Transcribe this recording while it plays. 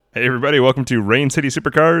Hey everybody, welcome to Rain City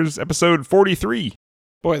Supercars, episode 43.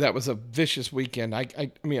 Boy, that was a vicious weekend.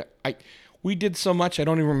 We did so much, I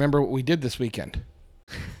don't even remember what we did this weekend.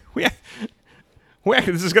 This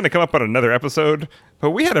is going to come up on another episode, but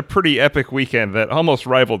we had a pretty epic weekend that almost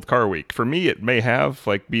rivaled Car Week. For me, it may have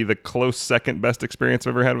be the close second best experience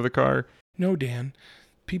I've ever had with a car. No, Dan.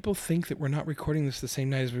 People think that we're not recording this the same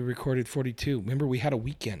night as we recorded 42. Remember, we had a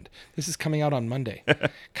weekend. This is coming out on Monday.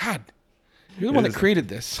 God, you're the one that created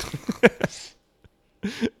this.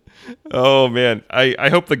 Oh, man. I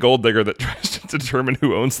hope the gold digger that tries to determine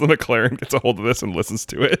who owns the McLaren gets a hold of this and listens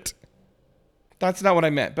to it. That's not what I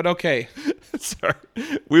meant, but okay. Sorry.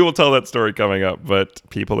 We will tell that story coming up, but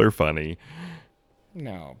people are funny.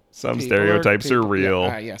 No. Some stereotypes are real.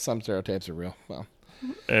 Yeah, some stereotypes are real. Well,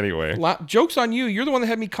 anyway. Joke's on you. You're the one that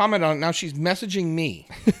had me comment on it. Now she's messaging me.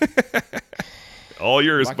 All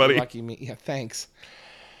yours, buddy. Lucky me. Yeah, thanks.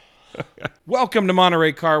 Welcome to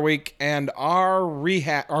Monterey Car Week and our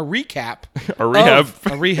recap. Our rehab.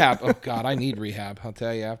 A rehab. Oh, God, I need rehab. I'll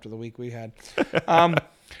tell you after the week we had.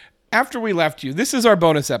 After we left you, this is our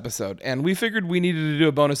bonus episode, and we figured we needed to do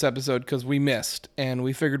a bonus episode because we missed, and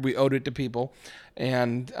we figured we owed it to people,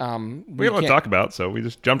 and we have a lot to talk about, so we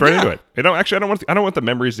just jumped right into it. I don't want the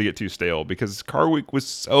memories to get too stale because Car Week was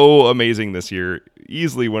so amazing this year,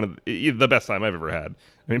 easily one of the best time I've ever had.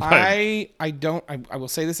 I will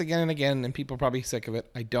say this again and again, and people are probably sick of it.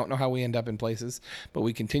 I don't know how we end up in places, but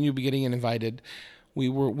we continue getting invited. We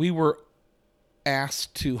were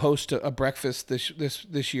asked to host a breakfast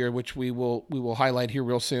this year, which we will highlight here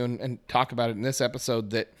real soon and talk about it in this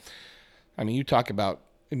episode.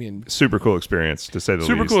 Super cool experience, to say the least.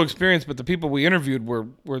 Super cool experience, but the people we interviewed were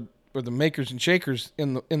the makers and shakers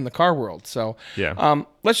in the car world. So yeah.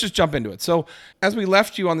 Let's just jump into it. So as we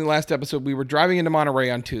left you on the last episode, we were driving into Monterey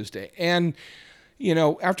on Tuesday, and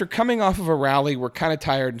after coming off of a rally, we're kind of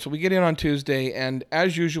tired. And so we get in on Tuesday, and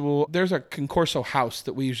as usual, there's a Concorso house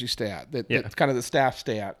that we usually stay at, that's kind of the staff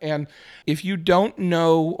stay at. And if you don't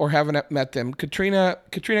know or haven't met them, Katrina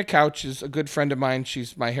Couch is a good friend of mine.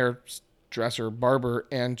 She's my hairdresser, barber,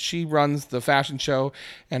 and she runs the fashion show.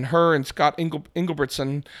 And her and Scott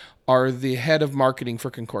Engelbretson are the head of marketing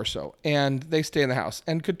for Concorso, and they stay in the house.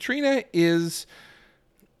 And Katrina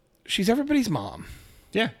she's everybody's mom.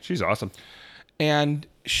 Yeah, she's awesome. And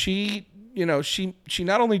she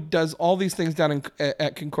not only does all these things down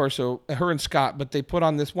at Concorso, her and Scott, but they put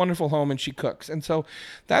on this wonderful home, and she cooks. And so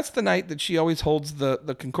that's the night that she always holds the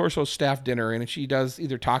Concorso staff dinner, and she does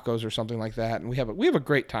either tacos or something like that. And we have a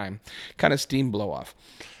great time, kind of steam blow off.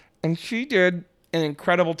 And she did an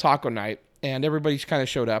incredible taco night, and everybody kind of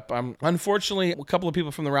showed up. Unfortunately, a couple of people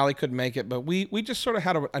from the rally couldn't make it, but we just sort of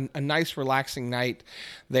had a nice, relaxing night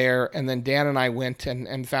there. And then Dan and I went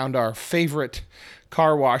and found our favorite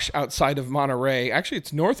car wash outside of Monterey. Actually,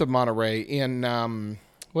 it's north of Monterey in,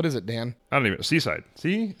 what is it, Dan? I don't even, Seaside.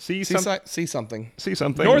 See something.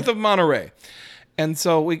 North of Monterey. And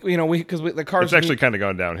so because the cars. It's actually kind of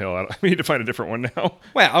gone downhill. We need to find a different one now.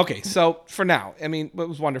 Well, okay. So for now, it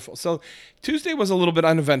was wonderful. So Tuesday was a little bit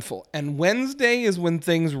uneventful, and Wednesday is when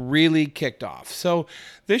things really kicked off. So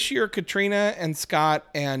this year, Katrina and Scott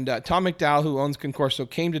and Tom McDowell, who owns Concorso,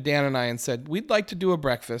 came to Dan and I and said, we'd like to do a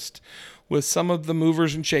breakfast with some of the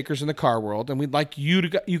movers and shakers in the car world, and we'd like you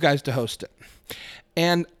guys to host it.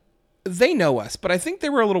 And they know us, but I think they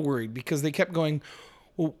were a little worried because they kept going,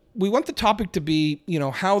 well, we want the topic to be,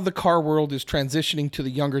 how the car world is transitioning to the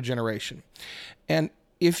younger generation. And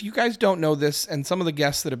if you guys don't know this, and some of the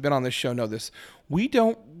guests that have been on this show know this, we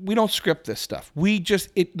don't script this stuff.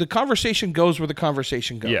 The conversation goes where the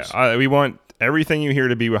conversation goes. Yeah, we want everything you hear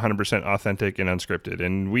to be 100% authentic and unscripted.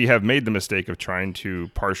 And we have made the mistake of trying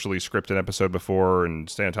to partially script an episode before and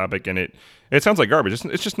stay on topic, and it sounds like garbage.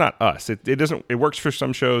 It's just not us. It works for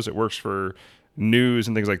some shows. It works for news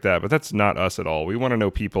and things like that, but that's not us at all. We want to know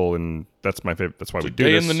people, and that's my favorite. That's why we do this.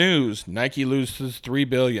 Today in the news, Nike loses $3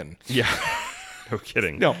 billion. Yeah. No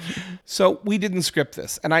kidding. No. So we didn't script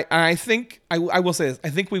this. And I think, I will say this, I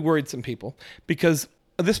think we worried some people because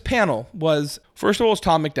this panel was, first of all, was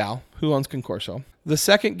Tom McDowell, who owns Concorso. The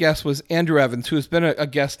second guest was Andrew Evans, who has been a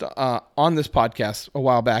guest on this podcast a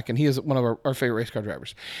while back, and he is one of our favorite race car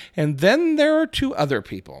drivers. And then there are two other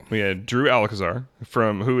people. We had Drew Alcazar,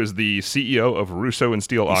 who is the CEO of Russo and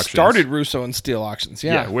Steel Auctions. Started Russo and Steel Auctions,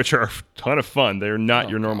 yeah. Which are a ton of fun. They're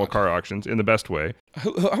not your normal car auctions in the best way.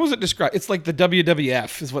 How was it described? It's like the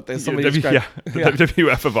WWF is what somebody described. Yeah, the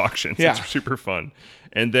WWF of auctions. Yeah. It's super fun.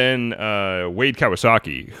 And then Wade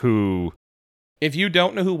Kawasaki, who... If you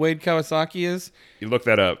don't know who Wade Kawasaki is, you look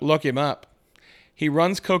that up. Look him up. He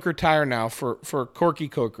runs Coker Tire now for Corky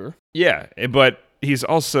Coker. Yeah, but he's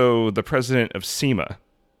also the president of SEMA,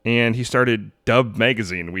 and he started Dub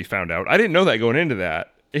Magazine, we found out. I didn't know that going into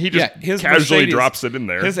that. He just his casually Mercedes, drops it in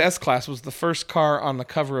there. His S-Class was the first car on the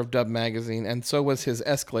cover of Dub Magazine, and so was his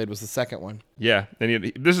Escalade was the second one. Yeah,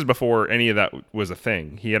 and this is before any of that was a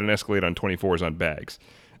thing. He had an Escalade on 24s on bags.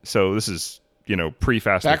 So this is,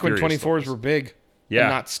 pre-Fast and Back when Furious 24s were big Yeah. and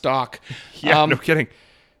not stock. Yeah, no kidding.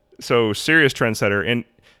 So serious trendsetter. And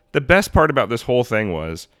the best part about this whole thing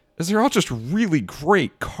is they're all just really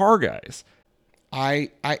great car guys. I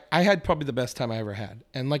had probably the best time I ever had.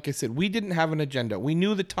 And like I said, we didn't have an agenda. We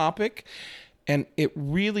knew the topic, and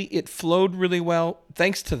it flowed really well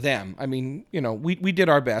thanks to them. I mean, we did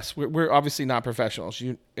our best. We're obviously not professionals.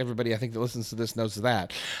 Everybody I think that listens to this knows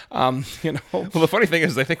that. Well, the funny thing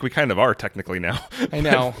is I think we kind of are technically now. I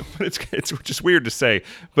know. But it's just weird to say,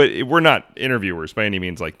 but we're not interviewers by any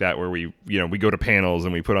means like that where we go to panels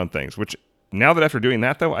and we put on things, which now that after doing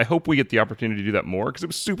that, though, I hope we get the opportunity to do that more because it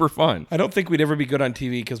was super fun. I don't think we'd ever be good on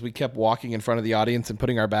TV because we kept walking in front of the audience and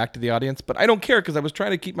putting our back to the audience. But I don't care because I was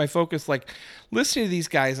trying to keep my focus, like listening to these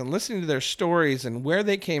guys and listening to their stories and where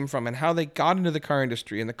they came from and how they got into the car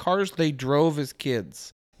industry and the cars they drove as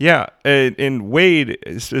kids. Yeah, and Wade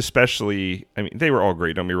especially, I mean, they were all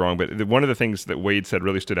great, don't be wrong, but one of the things that Wade said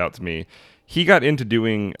really stood out to me, he got into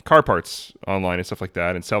doing car parts online and stuff like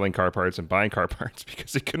that and selling car parts and buying car parts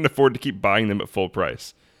because he couldn't afford to keep buying them at full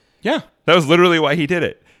price. Yeah. That was literally why he did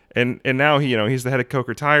it. And now he's the head of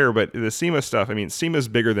Coker Tire, but the SEMA stuff, I mean, SEMA's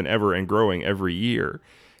bigger than ever and growing every year.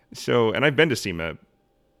 So, and I've been to SEMA,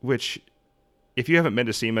 which if you haven't been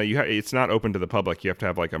to SEMA, it's not open to the public. You have to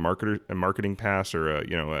have like a marketing pass or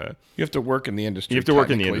you have to work in the industry. You have to work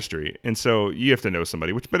in the industry, and so you have to know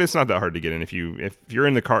somebody. But it's not that hard to get in. If you're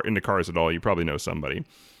into cars at all, you probably know somebody.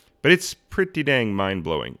 But it's pretty dang mind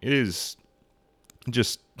blowing. It is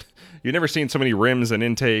just you've never seen so many rims and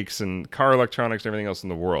intakes and car electronics and everything else in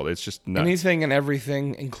the world. It's just nuts. Anything and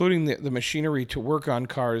everything, including the machinery to work on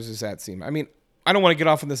cars, is at SEMA. I mean, I don't want to get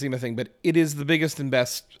off on the SEMA thing, but it is the biggest and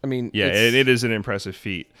best. I mean, yeah, it is an impressive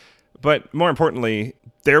feat. But more importantly,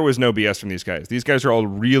 there was no BS from these guys. These guys are all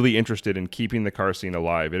really interested in keeping the car scene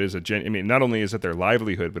alive. It is not only is it their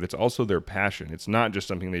livelihood, but it's also their passion. It's not just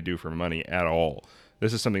something they do for money at all.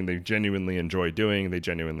 This is something they genuinely enjoy doing. They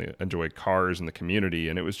genuinely enjoy cars and the community.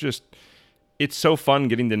 And it's so fun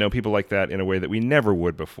getting to know people like that in a way that we never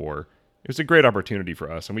would before. It was a great opportunity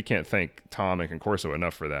for us, and we can't thank Tom and Concorso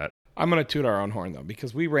enough for that. I'm going to toot our own horn, though,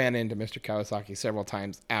 because we ran into Mr. Kawasaki several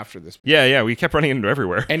times after this. Yeah, we kept running into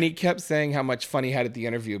everywhere. And he kept saying how much fun he had at the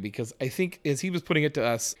interview, because I think as he was putting it to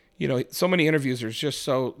us, so many interviews are just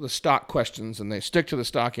the stock questions, and they stick to the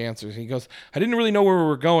stock answers. He goes, I didn't really know where we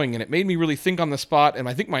were going, and it made me really think on the spot, and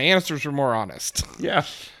I think my answers were more honest. Yeah.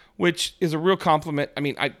 Which is a real compliment. I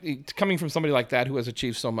mean, coming from somebody like that who has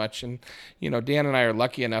achieved so much, and Dan and I are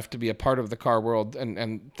lucky enough to be a part of the car world,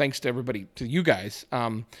 and thanks to everybody, to you guys.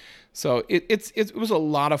 So it was a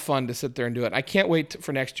lot of fun to sit there and do it. I can't wait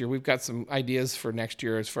for next year. We've got some ideas for next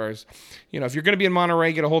year as far as, if you're going to be in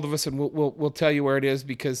Monterey, get a hold of us and we'll tell you where it is,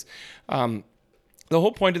 because the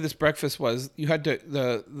whole point of this breakfast was you had to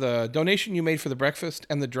the donation you made for the breakfast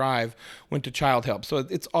and the drive went to Child Help. So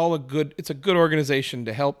it's a good organization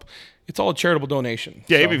to help. It's all a charitable donation.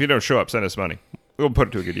 Yeah, so, even if you don't show up, send us money. We'll put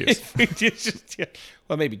it to a good use.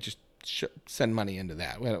 Well, maybe just send money into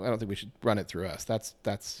that. I don't think we should run it through us.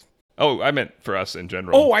 That's. Oh, I meant for us in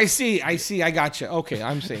general. Oh, I see. I got you. Okay,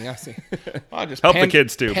 I see. I'll just help the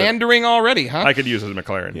kids too. Pandering already, huh? I could use a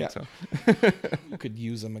McLaren. Yeah. So. You could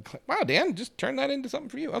use a McLaren. Wow, Dan, just turn that into something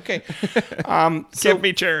for you. Okay. Give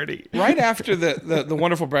me charity. Right after the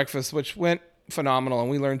wonderful breakfast, which went phenomenal, and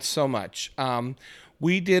we learned so much.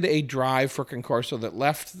 We did a drive for Concorso that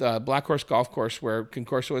left the Black Horse Golf Course where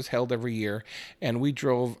Concorso is held every year, and we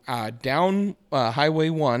drove down Highway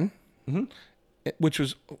 1. Mm-hmm. Which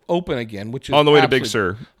was open again, which is on the way to Big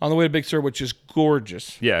Sur. On the way to Big Sur, which is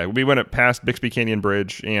gorgeous. Yeah, we went past Bixby Canyon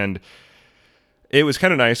Bridge, and it was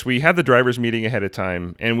kind of nice. We had the drivers meeting ahead of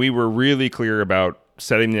time, and we were really clear about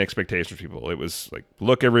setting the expectations for people. It was like,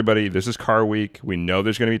 look, everybody, this is car week. We know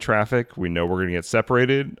there's going to be traffic. We know we're going to get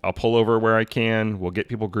separated. I'll pull over where I can. We'll get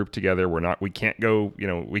people grouped together. We can't go,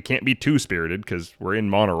 we can't be too spirited because we're in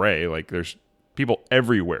Monterey. Like, there's people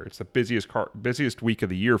everywhere. It's the busiest week of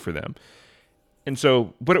the year for them. And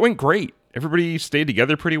so, but it went great. Everybody stayed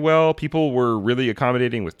together pretty well. People were really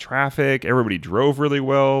accommodating with traffic. Everybody drove really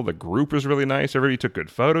well. The group was really nice. Everybody took good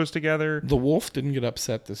photos together. The wolf didn't get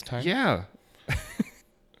upset this time. Yeah.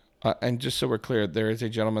 And just so we're clear, there is a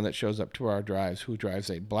gentleman that shows up to our drives who drives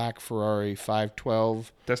a black Ferrari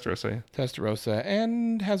 512 Testarossa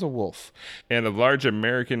and has a wolf. And a large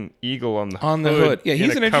American eagle on the hood. Yeah,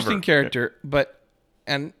 he's an interesting character, but...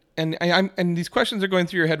 And And and these questions are going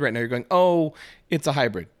through your head right now. You're going, oh, it's a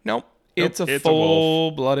hybrid. Nope. It's a it's a wolf.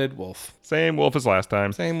 full-blooded wolf. Same wolf as last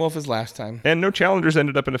time. Same wolf as last time. And no challengers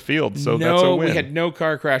ended up in a field, so that's a No, win. we had no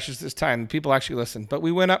car crashes this time. People actually listened. But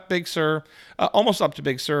we went up Big Sur, almost up to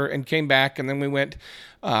Big Sur, and came back. And then we went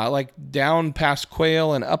like down past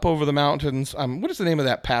Quail and up over the mountains. What is the name of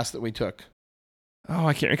that pass that we took? Oh,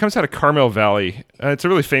 I can't. It comes out of Carmel Valley. It's a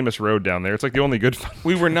really famous road down there. It's like the only good.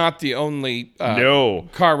 We were not the only No.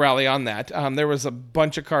 car rally on that. There was a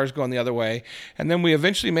bunch of cars going the other way. And then we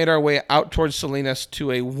eventually made our way out towards Salinas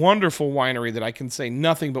to a wonderful winery that I can say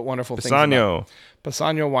nothing but wonderful things about. Pisano.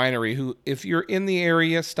 Pisano Winery, who, if you're in the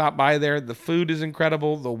area, stop by there. The food is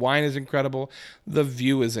incredible. The wine is incredible. The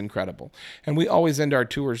view is incredible. And we always end our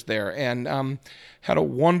tours there. And had a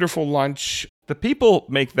wonderful lunch. The people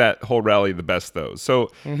make that whole rally the best, though.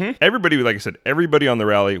 So everybody, like I said, everybody on the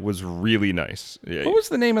rally was really nice. Yeah. What was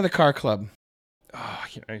the name of the car club? Oh, I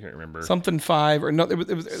can't remember. Something 5 or no? It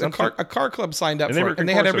was a car club signed up And they for were it, and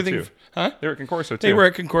they had Concorso, everything. too. Huh? They were at Concorso, too. They were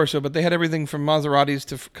at Concorso, but they had everything from Maseratis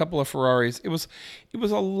to a couple of Ferraris. It was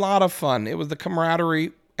a lot of fun. It was the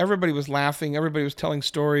camaraderie. Everybody was laughing. Everybody was telling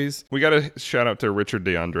stories. We got a shout out to Richard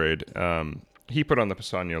DeAndrade. He put on the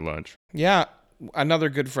Pisano lunch. Yeah, another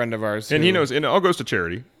good friend of ours. And who- he knows, and it all goes to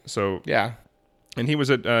charity. So, Yeah. and he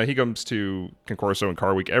was at, he comes to Concorso and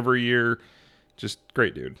Car Week every year. Just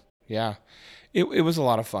great dude. Yeah. It was a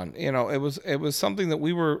lot of fun. You know, it was something that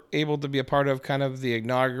we were able to be a part of, kind of the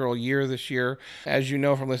inaugural year this year. As you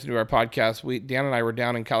know from listening to our podcast, Dan and I were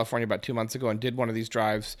down in California about 2 months ago and did one of these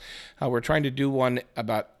drives. We're trying to do one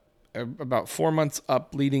about 4 months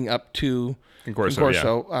up, leading up to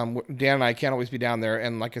Concorso. Dan and I can't always be down there.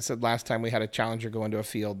 And like I said last time, we had a Challenger go into a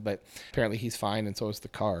field, but apparently he's fine, and so is the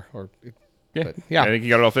car. Yeah. But, yeah. I think he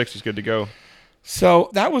got it all fixed. He's good to go. So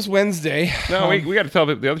that was Wednesday. No, we got to tell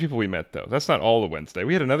the other people we met, though. That's not all of Wednesday.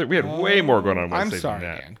 We had way more going on Wednesday I'm sorry,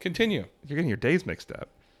 than that. man. Continue. You're getting your days mixed up.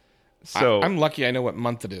 So I'm lucky I know what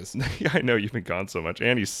month it is. yeah, I know you've been gone so much.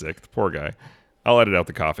 And he's sick, the poor guy. I'll edit out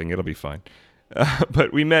the coughing. It'll be fine.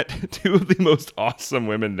 But we met two of the most awesome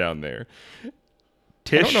women down there.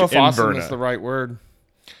 Tish I don't know if and awesome Berna. is the right word.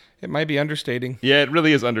 It might be understating. Yeah, it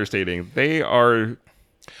really is understating. They are...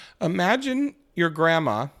 Imagine your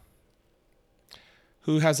grandma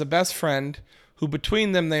who has a best friend who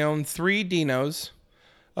between them they own 3 Dinos,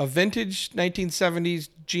 a vintage 1970s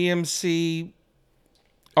GMC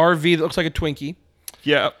RV that looks like a Twinkie,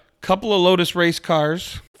 Yeah, couple of Lotus race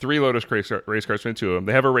cars, 3 Lotus race cars between 2 of them.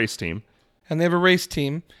 They have a race team. and they have a race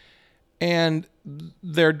team, and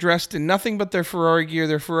they're dressed in nothing but their Ferrari gear,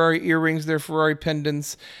 their Ferrari earrings, their Ferrari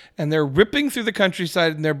pendants, and they're ripping through the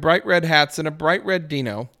countryside in their bright red hats and a bright red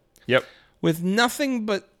Dino Yep. with nothing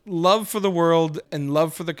but love for the world and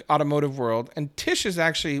love for the automotive world. And Tish is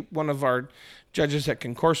actually one of our judges at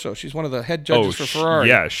Concorso. She's one of the head judges for Ferrari.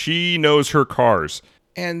 Yeah, she knows her cars.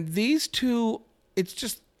 And these two, it's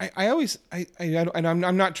just,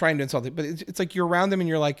 I'm not trying to insult it, but it's like you're around them and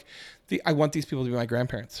you're like, I want these people to be my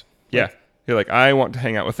grandparents. Yeah. You're like, I want to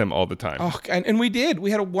hang out with them all the time. Oh, and we did. We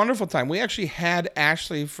had a wonderful time. We actually had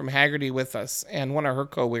Ashley from Haggerty with us and one of her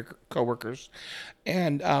co-workers.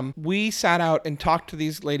 And we sat out and talked to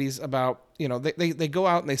these ladies about, they go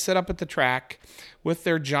out and they sit up at the track with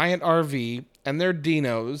their giant RV and their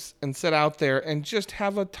Dinos and sit out there and just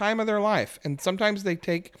have a time of their life. And sometimes they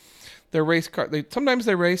take their race car. Sometimes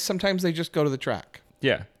they race. Sometimes they just go to the track.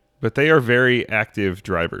 Yeah. But they are very active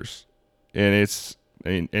drivers. And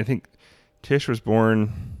I think Tish was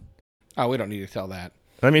born... Oh, we don't need to tell that.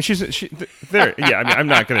 I mean, there. Yeah, I mean, I'm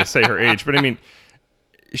not going to say her age, but I mean,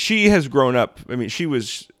 she has grown up. I mean, she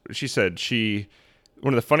said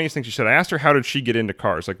one of the funniest things she said, I asked her, how did she get into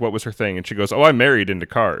cars? Like, what was her thing? And she goes, I married into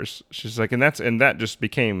cars. She's like, and that just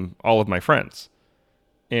became all of my friends.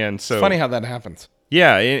 And so It's funny how that happens.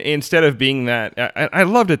 yeah, instead of being that, I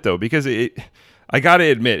loved it though, because I got to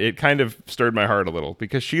admit, it kind of stirred my heart a little,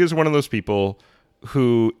 because she is one of those people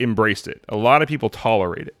who embraced it. A lot of people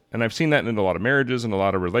tolerate it. And I've seen that in a lot of marriages and a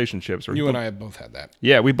lot of relationships. You and I have both had that.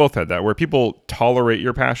 Yeah, we both had that, where people tolerate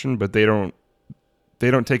your passion, but they don't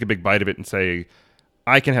take a big bite of it and say,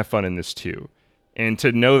 I can have fun in this too. And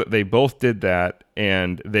to know that they both did that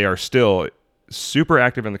and they are still super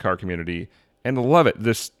active in the car community and love it.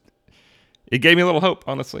 It gave me a little hope,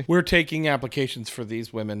 honestly. We're taking applications for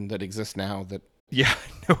these women that exist now. That Yeah,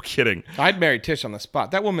 no kidding. I'd marry Tish on the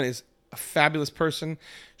spot. That woman is a fabulous person.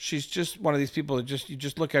 She's just one of these people that you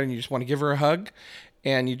just look at her and you just want to give her a hug,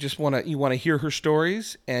 and you want to hear her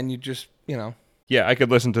stories, and you just Yeah, I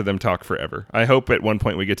could listen to them talk forever. I hope at one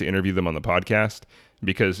point we get to interview them on the podcast,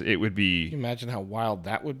 because it would be... Can you imagine how wild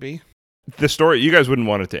that would be? The story, you guys wouldn't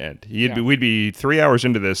want it to end. Yeah. We'd be 3 hours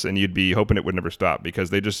into this, and you'd be hoping it would never stop because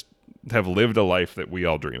they just have lived a life that we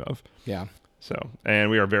all dream of. Yeah. So, and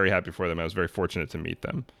we are very happy for them. I was very fortunate to meet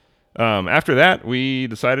them. After that, we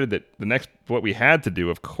decided that what we had to do,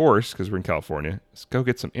 of course, because we're in California, is go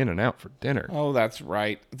get some In-N-Out for dinner. Oh, that's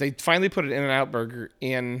right. They finally put an In-N-Out burger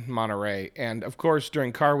in Monterey. And of course,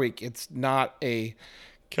 during Car Week, it's not a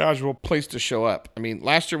casual place to show up. I mean,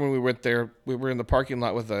 last year when we went there, we were in the parking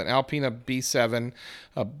lot with an Alpina B7,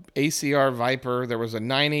 a ACR Viper. There was a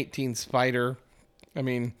 918 Spider. I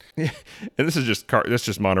mean, and this is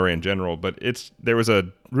just Monterey in general, but there was a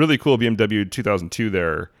really cool BMW 2002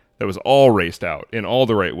 there that was all raced out in all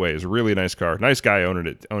the right ways. Really nice car. Nice guy owned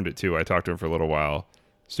it too. I talked to him for a little while.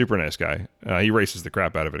 Super nice guy. He races the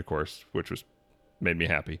crap out of it, of course, which made me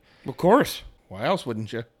happy. Of course. Why else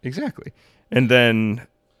wouldn't you? Exactly. And then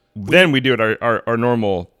we do it our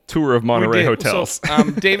normal tour of Monterey hotels.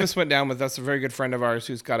 So, Davis went down with us, a very good friend of ours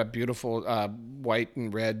who's got a beautiful white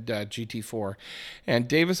and red GT4. And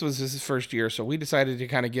Davis was his first year, so we decided to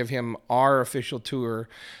kind of give him our official tour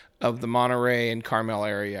of the Monterey and Carmel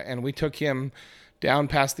area. And we took him down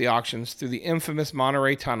past the auctions through the infamous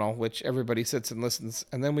Monterey Tunnel, which everybody sits and listens.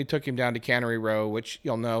 And then we took him down to Cannery Row, which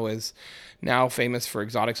you'll know is now famous for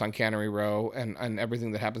exotics on Cannery Row and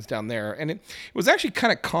everything that happens down there. And it was actually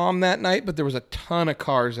kind of calm that night, but there was a ton of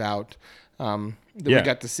cars out that we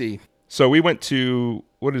got to see. So we went to,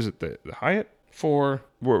 what is it, the Hyatt?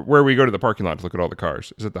 Where we go to the parking lot to look at all the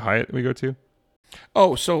cars. Is it the Hyatt we go to?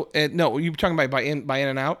 Oh, so no, you were talking about by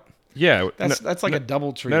In-N-Out? Yeah, that's like a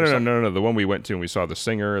double tree. No. The one we went to and we saw the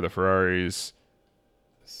Singer, the Ferraris.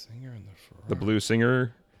 The Singer and the Ferrari. The blue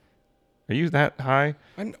Singer. Are you that high?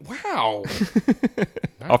 Wow.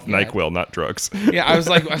 Off NyQuil, not drugs. Yeah, I was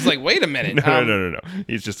like, wait a minute. No.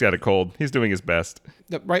 He's just got a cold. He's doing his best.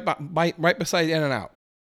 Right beside In-N-Out.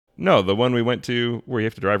 No, the one we went to where you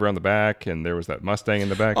have to drive around the back, and there was that Mustang in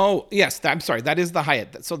the back. Oh, yes. I'm sorry. That is the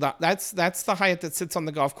Hyatt. So that's the Hyatt that sits on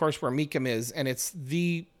the golf course where Mecum is, and it's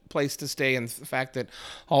the place to stay, and the fact that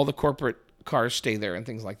all the corporate cars stay there and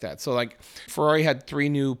things like that. So like Ferrari had 3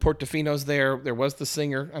 new Portofinos there. There was the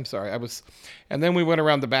Singer. And then we went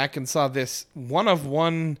around the back and saw this one of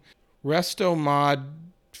one Resto Mod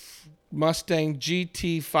Mustang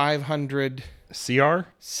GT 500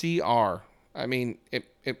 CR. I mean, it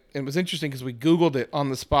was interesting because we Googled it on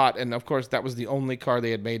the spot, and of course that was the only car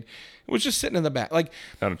they had made. It was just sitting in the back, like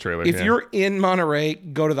on a trailer. If you're in Monterey,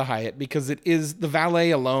 go to the Hyatt because it is the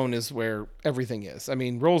valet alone is where everything is. I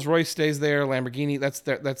mean, Rolls Royce stays there, Lamborghini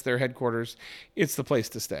that's their headquarters. It's the place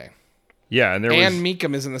to stay. Yeah, and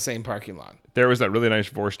Mecum is in the same parking lot. There was that really nice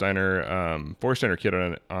Vorsteiner kit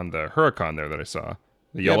on the Huracan there that I saw,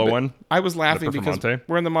 the yellow one. I was laughing because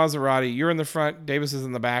we're in the Maserati, you're in the front, Davis is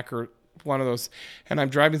in the back, or one of those, and I'm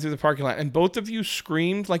driving through the parking lot, and both of you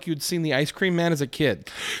screamed like you'd seen the Ice Cream Man as a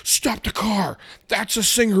kid. Stop the car! That's a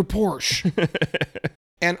Singer Porsche.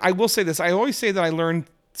 And I will say this: I always say that I learned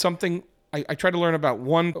something. I try to learn about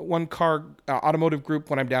one car automotive group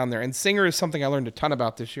when I'm down there, and Singer is something I learned a ton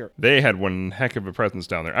about this year. They had one heck of a presence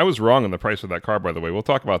down there. I was wrong on the price of that car, by the way. We'll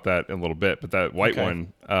talk about that in a little bit, but that white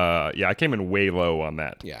one, I came in way low on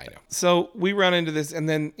that. Yeah, I know. So we run into this, and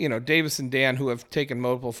then, Davis and Dan, who have taken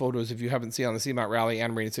multiple photos, if you haven't seen on the Seamount Rally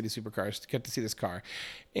and Marina City Supercars, get to see this car.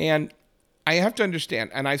 And I have to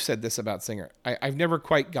understand, and I've said this about Singer, I've never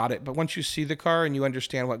quite got it, but once you see the car and you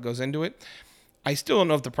understand what goes into it, I still don't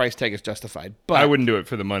know if the price tag is justified. But I wouldn't do it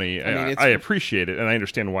for the money. I appreciate it, and I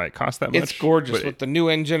understand why it costs that much. It's gorgeous with the new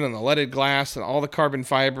engine and the leaded glass and all the carbon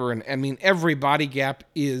fiber. And I mean, every body gap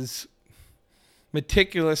is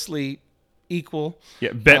meticulously equal.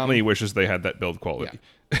 Yeah, Bentley wishes they had that build quality.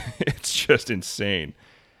 Yeah. It's just insane.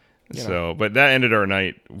 But that ended our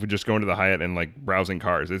night. We're just going to the Hyatt and like browsing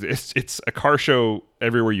cars. It's a car show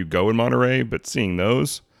everywhere you go in Monterey, but seeing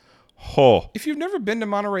those... Oh. If you've never been to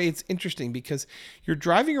Monterey, it's interesting because you're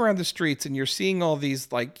driving around the streets and you're seeing all these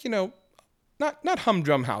not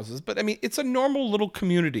humdrum houses, but I mean it's a normal little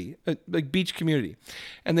community, like beach community,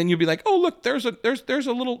 and then you'll be like, oh look, there's a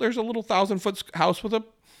little 1,000-foot house with a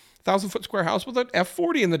 1,000-foot square house with an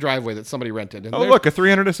F40 in the driveway that somebody rented. And look, a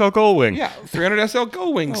 300 SL Gullwing. Yeah, 300 SL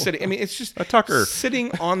Gullwing sitting. I mean, it's just a Tucker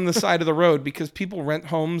sitting on the side of the road because people rent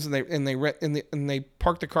homes and they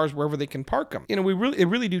park the cars wherever they can park them. We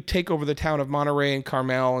really do take over the town of Monterey and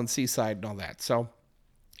Carmel and Seaside and all that. So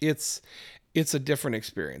it's a different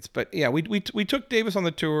experience. But yeah, we took Davis on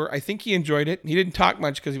the tour. I think he enjoyed it. He didn't talk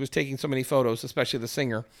much because he was taking so many photos, especially the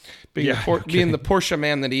Singer, being the Porsche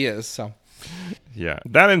man that he is. So. Yeah,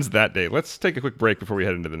 that ends that day. Let's take a quick break before we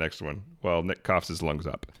head into the next one. Well, Nick coughs his lungs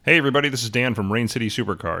up. Hey, everybody, this is Dan from Rain City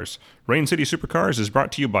Supercars. Rain City Supercars is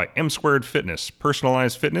brought to you by M Squared Fitness,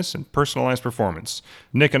 personalized fitness and personalized performance.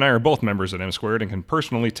 Nick and I are both members at M Squared and can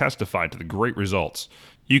personally testify to the great results.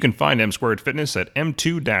 You can find M Squared Fitness at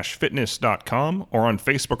m2-fitness.com or on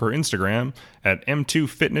Facebook or Instagram at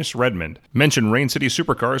M2FitnessRedmond. Mention Rain City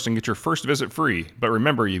Supercars and get your first visit free. But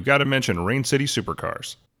remember, you've got to mention Rain City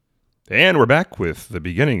Supercars. And we're back with the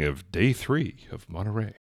beginning of Day 3 of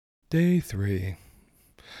Monterey. Day 3.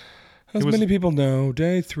 As many people know,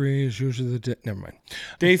 Day 3 is usually the day. Never mind.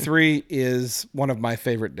 Day 3 is one of my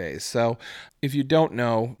favorite days. So if you don't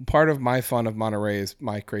know, part of my fun of Monterey is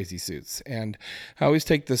my crazy suits. And I always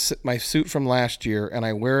take my suit from last year and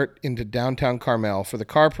I wear it into downtown Carmel for the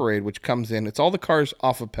car parade, which comes in. It's all the cars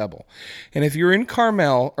off of Pebble. And if you're in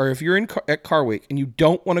Carmel or if you're at Car Week and you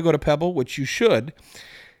don't want to go to Pebble, which you should,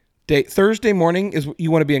 Thursday morning is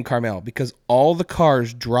you want to be in Carmel because all the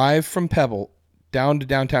cars drive from Pebble down to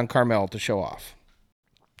downtown Carmel to show off.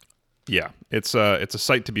 Yeah, it's a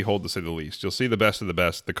sight to behold, to say the least. You'll see the best of the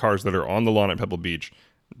best, the cars that are on the lawn at Pebble Beach,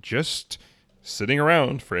 just sitting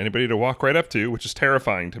around for anybody to walk right up to, which is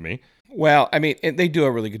terrifying to me. Well, I mean, they do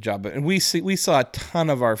a really good job, and we saw a ton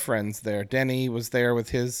of our friends there. Denny was there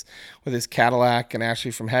with his Cadillac, and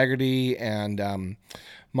Ashley from Haggerty, and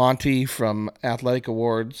Monty from Athletic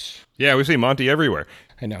Awards. Yeah, we see Monty everywhere.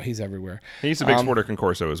 I know, he's everywhere. He's a big supporter of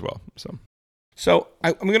Concorso as well. So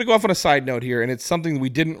I'm going to go off on a side note here, and it's something we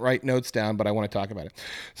didn't write notes down, but I want to talk about it.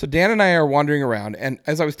 So Dan and I are wandering around, and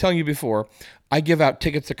as I was telling you before, I give out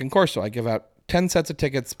tickets to Concorso. I give out 10 sets of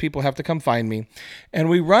tickets. People have to come find me. And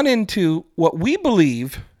we run into what we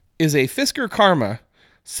believe is a Fisker Karma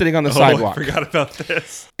sitting on the sidewalk. I forgot about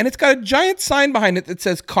this. And it's got a giant sign behind it that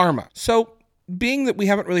says Karma. So being that we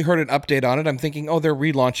haven't really heard an update on it, I'm thinking, they're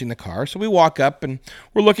relaunching the car. So we walk up and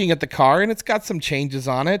we're looking at the car and it's got some changes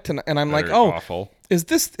on it. And I'm like, awful. Is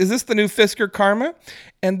this the new Fisker Karma?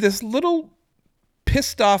 And this little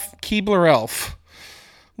pissed off Keebler elf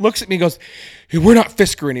looks at me and goes, hey, we're not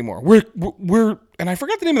Fisker anymore. We're and I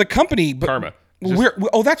forgot the name of the company, but Karma.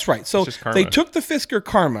 That's right. So they took the Fisker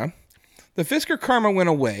Karma. The Fisker Karma went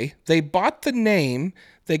away. They bought the name.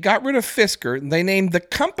 They got rid of Fisker. They named the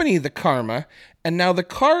company the Karma, and now the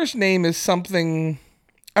car's name is something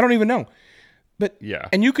I don't even know. But yeah,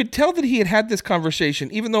 and you could tell that he had this conversation,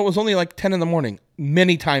 even though it was only like 10 in the morning,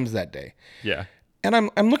 many times that day. Yeah. And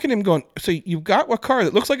I'm looking at him going, so you've got a car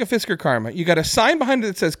that looks like a Fisker Karma. You got a sign behind it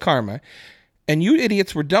that says Karma, and you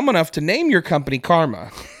idiots were dumb enough to name your company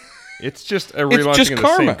Karma. It's just a relaunching of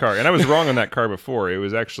the same car. And I was wrong on that car before. It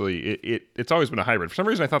was actually, it's always been a hybrid. For some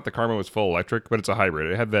reason, I thought the Karma was full electric, but it's a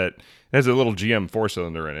hybrid. It has a little GM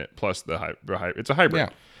 4-cylinder in it, plus it's a hybrid. Yeah.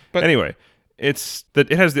 But anyway, it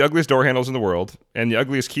has the ugliest door handles in the world and the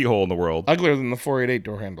ugliest keyhole in the world. Uglier than the 488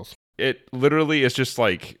 door handles. It literally is just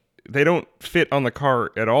like, they don't fit on the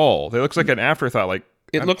car at all. It looks like an afterthought. Like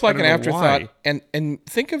it looked like an afterthought. And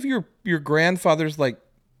think of your grandfather's like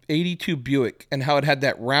 82 Buick and how it had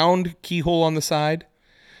that round keyhole on the side,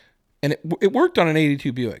 and it worked on an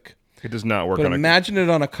 82 Buick. It does not work. But imagine it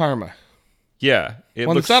on a Karma. Yeah,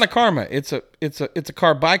 it's not a Karma. It's a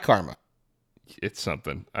car by Karma. It's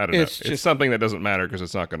something. I don't know. It's something that doesn't matter because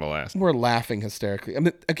it's not going to last. We're laughing hysterically. I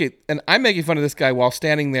mean, okay, and I'm making fun of this guy while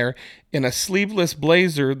standing there in a sleeveless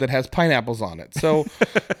blazer that has pineapples on it. So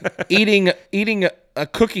eating a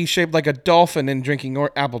cookie shaped like a dolphin and drinking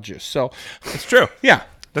apple juice. So it's true. Yeah.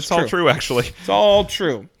 That's all true, actually. It's all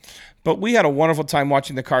true. But we had a wonderful time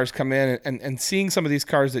watching the cars come in and seeing some of these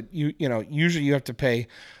cars that usually you have to pay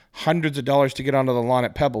hundreds of dollars to get onto the lawn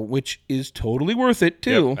at Pebble, which is totally worth it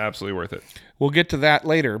too. Yep, absolutely worth it. We'll get to that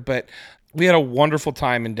later, but we had a wonderful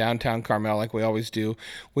time in downtown Carmel, like we always do.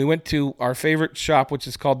 We went to our favorite shop, which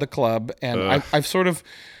is called The Club, and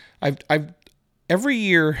I've every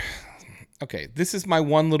year. Okay, this is my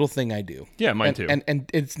one little thing I do. Yeah, mine too. And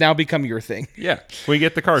it's now become your thing. Yeah, we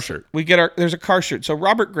get the car shirt. There's a car shirt. So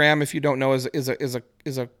Robert Graham, if you don't know, is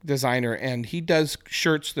a designer, and he does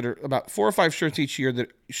shirts that are about 4 or 5 shirts each year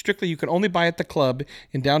that strictly you can only buy at the club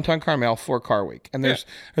in downtown Carmel for Car Week. And there's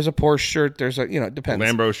a Porsche shirt. There's it depends.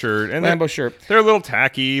 Lambo shirt. And Lambo shirt. They're a little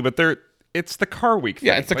tacky, but it's the Car Week thing.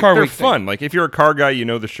 Yeah, it's the Car Week thing. They're fun. Like if you're a car guy, you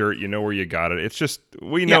know the shirt, you know where you got it. It's just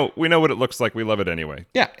we know what it looks like. We love it anyway.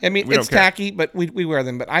 Yeah, I mean it's tacky, but we wear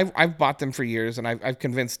them. But I've bought them for years, and I've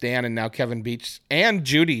convinced Dan and now Kevin Beach and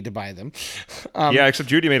Judy to buy them. Yeah, except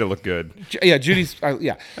Judy made it look good. Yeah, Judy's Kevin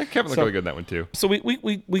looked really good in that one too. So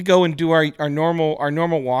we go and do our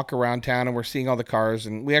normal walk around town, and we're seeing all the cars,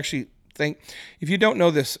 and we actually think, if you don't know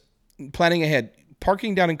this, planning ahead,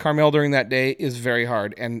 parking down in Carmel during that day is very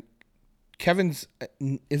hard, and Kevin's,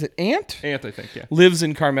 is it aunt? Aunt, I think, yeah. Lives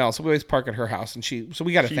in Carmel, so we always park at her house, and so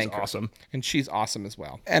we got to She's thank her. awesome. And she's awesome as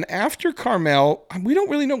well. And after Carmel, we don't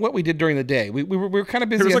really know what we did during the day. We were kind of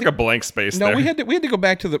busy. There was like a blank space there. No, we had to go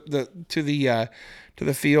back to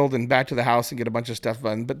the field and back to the house and get a bunch of stuff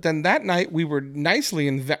done. But then that night we were nicely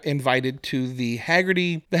invited to the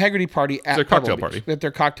Haggerty party at their cocktail Pebble Beach, party. at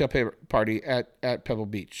their cocktail party at Pebble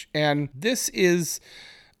Beach. And this is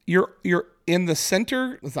you're in the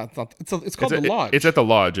center. It's called the Lodge. It's at the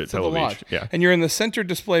Lodge at Pebble the Beach. Lodge. Yeah. And you're in the center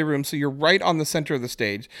display room, so you're right on the center of the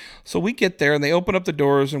stage. So we get there, and they open up the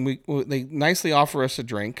doors, and they nicely offer us a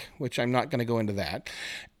drink, which I'm not going to go into that.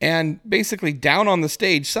 And basically, down on the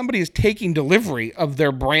stage, somebody is taking delivery of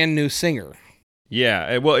their brand new Singer.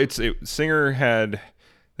 Yeah. Well, Singer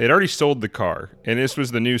they'd already sold the car, and this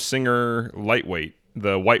was the new Singer Lightweight,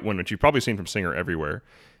 the white one, which you've probably seen from Singer everywhere.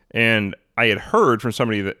 And I had heard from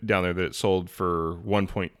somebody down there that it sold for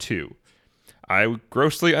 1.2. I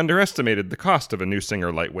grossly underestimated the cost of a new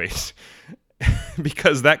Singer Lightweight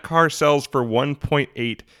because that car sells for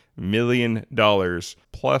 $1.8 million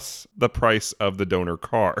plus the price of the donor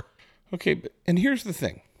car. Okay, and here's the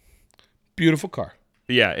thing. Beautiful car.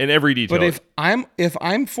 Yeah, in every detail. But if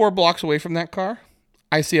I'm 4 blocks away from that car,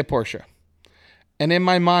 I see a Porsche. And in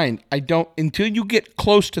my mind, I don't, until you get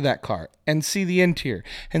close to that car and see the interior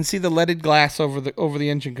and see the leaded glass over the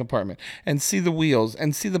engine compartment and see the wheels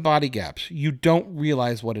and see the body gaps, you don't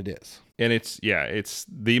realize what it is. And it's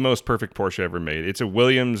the most perfect Porsche ever made. It's a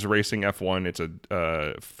Williams Racing F1. It's a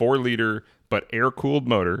 4-liter but air-cooled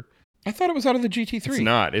motor. I thought it was out of the GT3. It's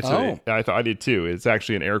not. I thought I did too. It's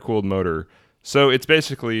actually an air-cooled motor. So it's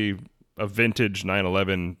basically a vintage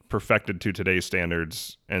 911 perfected to today's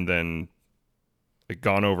standards, and then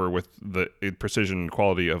gone over with the precision and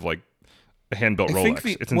quality of like a hand-built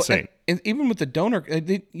Rolex. It's insane. And even with the donor,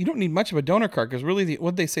 you don't need much of a donor car because really,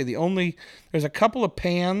 what they say, there's a couple of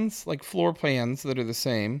pans, like floor pans, that are the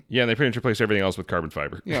same. Yeah, and they pretty much replace everything else with carbon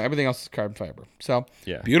fiber. Yeah, everything else is carbon fiber. So,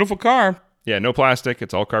 yeah, beautiful car. Yeah, no plastic.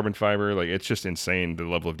 It's all carbon fiber. Like, it's just insane, the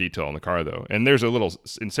level of detail on the car, though. And there's a little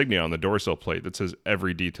insignia on the door sill plate that says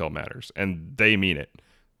every detail matters, and they mean it.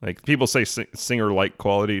 Like, people say Singer-like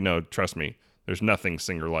quality. No, trust me. There's nothing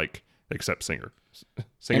Singer-like except Singer.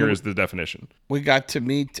 Singer is the definition. We got to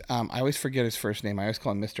meet, I always forget his first name. I always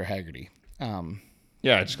call him Mr. Haggerty.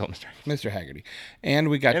 Yeah, I just call him Mr. Haggerty. And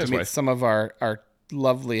we got to meet some of our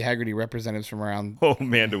lovely Haggerty representatives from around. Oh,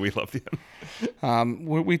 man, do we love them.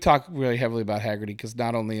 We talk really heavily about Haggerty because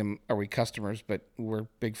not only are we customers, but we're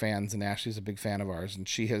big fans, and Ashley's a big fan of ours, and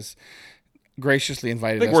she has graciously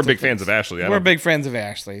invited us. I think we're big fans of Ashley. We're big fans of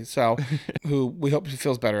Ashley, so who we hope she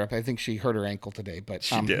feels better. I think she hurt her ankle today, but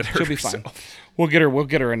she did. She'll be fine. We'll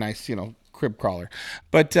get her a nice, crib crawler.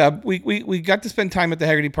 But we got to spend time at the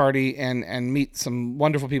Haggerty party and meet some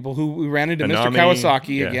wonderful people who we ran into. Anami, Mr.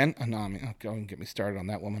 Kawasaki again. Yeah. Anami, oh, don't get me started on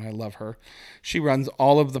that woman. I love her. She runs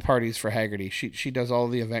all of the parties for Haggerty. She does all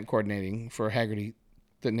the event coordinating for Haggerty,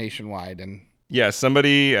 the nationwide, and. Yeah,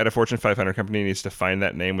 somebody at a Fortune 500 company needs to find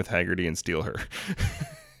that name with Haggerty and steal her.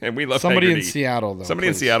 And we love somebody Haggerty. In Seattle, though. Somebody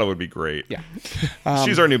please. in Seattle would be great. Yeah.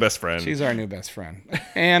 She's our new best friend. She's our new best friend.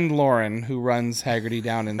 And Lauren, who runs Haggerty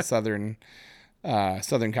down in Southern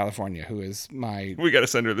California, who is we got to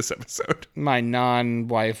send her this episode. My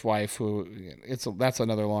non-wife, who that's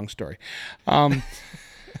another long story.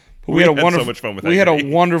 We had so much fun with Haggerty. We had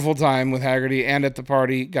a wonderful time with Haggerty, and at the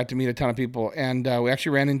party, got to meet a ton of people. And we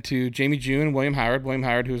actually ran into Jamie June and William Howard. William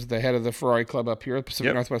Howard, who's the head of the Ferrari Club up here,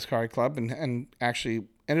 Pacific Northwest Ferrari Club, and actually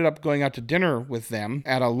ended up going out to dinner with them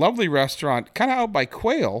at a lovely restaurant, kind of out by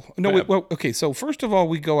Quail. No, okay. So first of all,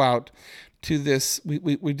 we go out to this. We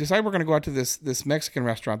decide we're going to go out to this Mexican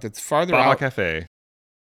restaurant that's farther Baja out. Cafe.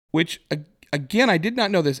 Which, again, I did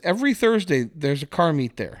not know this. Every Thursday, there's a car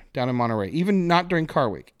meet there down in Monterey, even not during car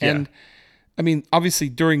week. Yeah. And, I mean, obviously,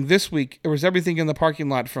 during this week, there was everything in the parking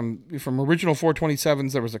lot from original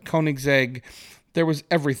 427s. There was a Koenigsegg. There was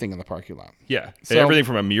everything in the parking lot. Yeah. So, everything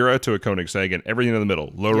from a Miura to a Koenigsegg and everything in the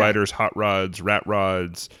middle. Lowriders, hot rods, rat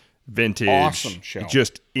rods, vintage. Awesome show.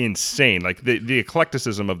 Just insane. Like, the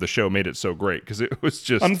eclecticism of the show made it so great because it was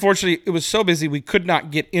just... Unfortunately, it was so busy we could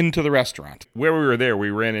not get into the restaurant. Where we were there, we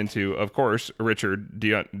ran into, of course, Richard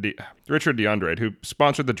DeAndre, who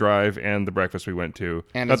sponsored the drive and the breakfast we went to.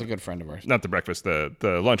 And is a good friend of ours. Not the breakfast,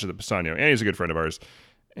 the lunch at the Pisano. And he's a good friend of ours.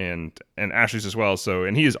 And Ashley's as well. So,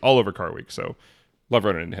 and he is all over Car Week. So love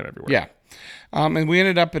running into him everywhere. Yeah. And we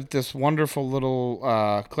ended up at this wonderful little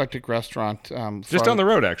eclectic restaurant. Just down the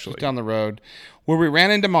road, actually. Just down the road, where we ran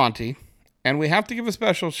into Monty. And we have to give a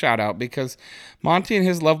special shout out because Monty and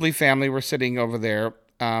his lovely family were sitting over there.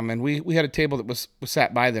 and we had a table that was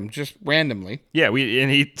sat by them just randomly. Yeah,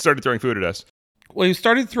 and he started throwing food at us. Well, he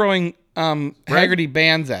started throwing Haggerty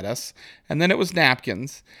bands at us, and then it was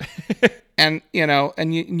napkins. And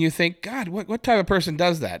you think, God, what type of person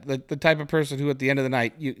does that? The type of person who at the end of the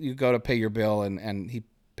night you go to pay your bill, and he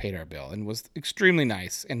paid our bill and was extremely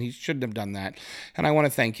nice, and he shouldn't have done that. And I want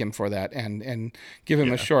to thank him for that and give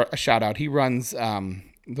him a shout out. He runs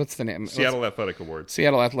what's the name? Seattle Athletic Awards.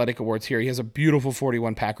 Seattle Athletic Awards here. He has a beautiful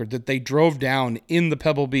 41 Packard that they drove down in the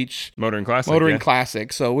Pebble Beach Motoring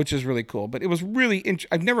Classic, so which is really cool. But it was really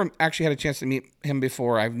I've never actually had a chance to meet him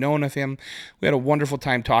before. I've known of him. We had a wonderful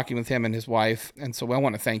time talking with him and his wife, and so I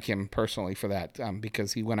want to thank him personally for that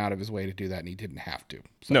because he went out of his way to do that, and he didn't have to.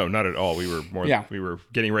 So. No, not at all. We were we were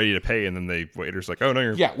getting ready to pay, and then the waiter's like, "Oh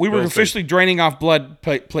no, we were officially draining off blood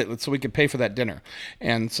platelets so we could pay for that dinner,"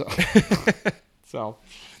 and so so.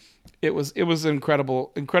 It was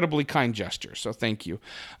incredibly kind gesture. So thank you.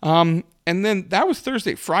 And then that was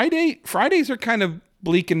Thursday. Fridays are kind of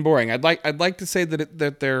bleak and boring. I'd like to say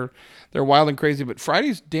that they're wild and crazy, but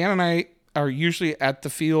Fridays, Dan and I are usually at the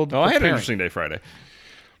field. Oh, I had an interesting day Friday.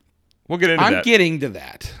 We'll get into that. I'm getting to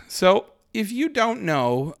that. So if you don't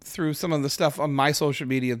know, through some of the stuff on my social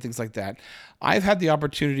media and things like that, I've had the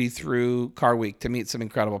opportunity through Car Week to meet some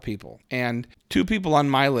incredible people. And two people on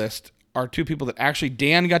my list are two people that actually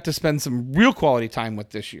Dan got to spend some real quality time with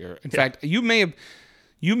this year. In fact, you may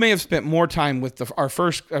have spent more time with our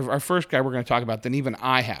first guy we're going to talk about than even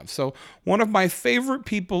I have. So one of my favorite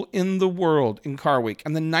people in the world in Car Week,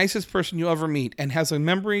 and the nicest person you'll ever meet, and has a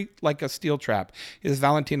memory like a steel trap, is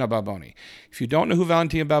Valentino Balboni. If you don't know who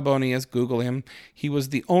Valentino Balboni is, Google him. He was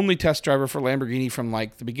the only test driver for Lamborghini from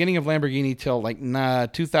like the beginning of Lamborghini till like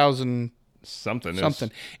 2000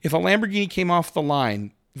 something. If a Lamborghini came off the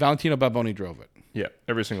line, Valentino Balboni drove it. Yeah,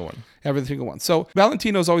 every single one. So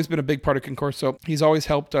Valentino's always been a big part of Concorso. He's always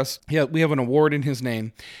helped us. We have an award in his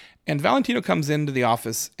name. And Valentino comes into the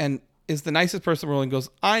office and is the nicest person in the world and goes,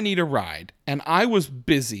 "I need a ride." And I was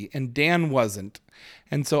busy and Dan wasn't.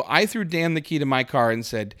 And so I threw Dan the key to my car and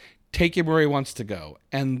said, "Take him where he wants to go."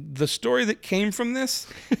 And the story that came from this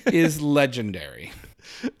is legendary.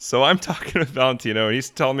 So I'm talking with Valentino and he's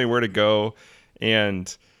telling me where to go,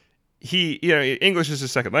 and he, English is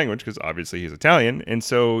his second language because obviously he's Italian. And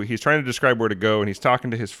so he's trying to describe where to go, and he's talking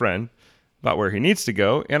to his friend about where he needs to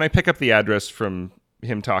go. And I pick up the address from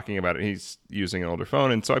him talking about it. He's using an older phone.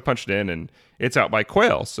 And so I punched it in, and it's out by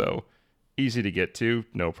Quail. So easy to get to,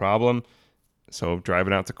 no problem. So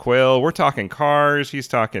driving out to Quail, we're talking cars. He's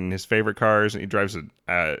talking his favorite cars, and he drives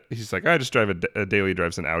he's like, "I just drive a daily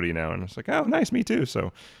drives an Audi now." And I was like, "Oh, nice, me too."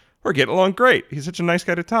 So we're getting along great. He's such a nice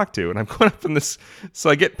guy to talk to. And I'm going up in this. So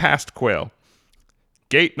I get past Quail.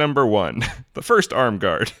 Gate number 1, the first armed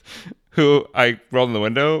guard, who I rolled in the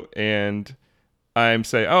window, and I'm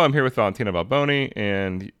saying, "Oh, I'm here with Valentino Balboni."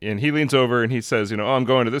 And he leans over and he says, "Oh, I'm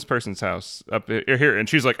going to this person's house up here." And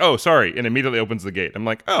she's like, "Oh, sorry." And immediately opens the gate. I'm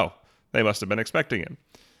like, "Oh, they must have been expecting him."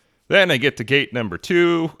 Then I get to gate number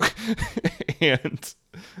 2 and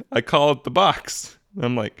I call it the box.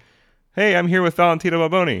 I'm like, "Hey, I'm here with Valentino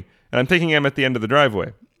Balboni." And I'm thinking I'm at the end of the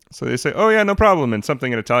driveway. So they say, "Oh, yeah, no problem," and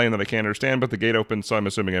something in Italian that I can't understand, but the gate opens, so I'm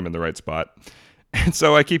assuming I'm in the right spot. And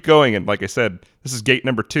so I keep going, and like I said, this is gate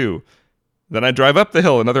number 2. Then I drive up the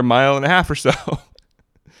hill another mile and a half or so,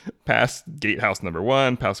 past gatehouse number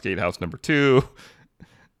 1, past gatehouse number 2,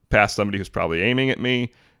 past somebody who's probably aiming at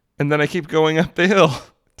me, and then I keep going up the hill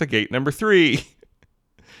to gate number 3.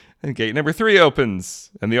 And gate number 3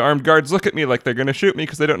 opens, and the armed guards look at me like they're going to shoot me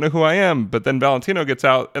because they don't know who I am. But then Valentino gets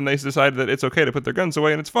out, and they decide that it's okay to put their guns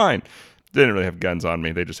away, and it's fine. They didn't really have guns on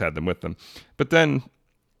me. They just had them with them. But then,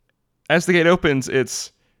 as the gate opens,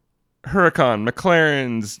 it's Huracan,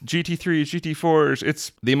 McLarens, GT3s, GT4s.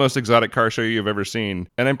 It's the most exotic car show you've ever seen.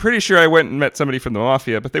 And I'm pretty sure I went and met somebody from the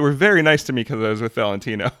Mafia, but they were very nice to me because I was with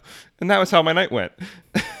Valentino. And that was how my night went.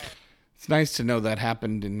 It's nice to know that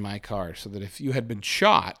happened in my car, so that if you had been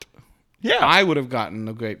shot, yeah, I would have gotten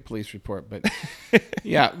a great police report. But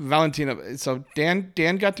yeah, Valentino. So Dan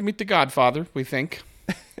got to meet the Godfather, we think.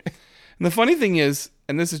 And the funny thing is,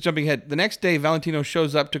 and this is jumping ahead, the next day Valentino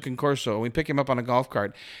shows up to Concorso, and we pick him up on a golf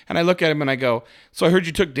cart. And I look at him and I go, "So I heard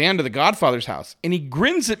you took Dan to the Godfather's house." And he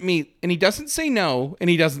grins at me, and he doesn't say no, and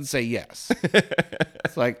he doesn't say yes.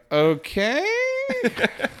 It's like, okay.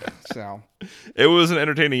 So it was an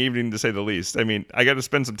entertaining evening, to say the least. I mean, I got to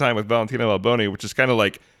spend some time with Valentino Balboni, which is kind of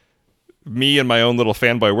like me and my own little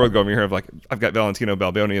fanboy world going here of like, I've got Valentino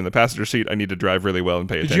Balboni in the passenger seat. I need to drive really well and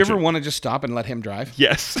pay attention. Did you ever want to just stop and let him drive?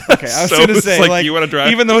 Yes. Okay, I was going to say, like, you want to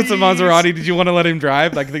drive? Even though it's a Maserati, did you want to let him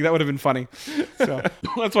drive? Like, I think that would have been funny. So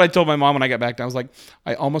that's what I told my mom when I got back. I was like,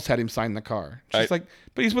 I almost had him sign the car. She's like,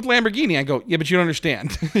 but he's with Lamborghini. I go, yeah, but you don't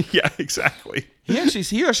understand. Yeah, exactly. He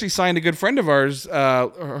actually signed a good friend of ours,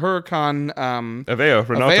 Huracan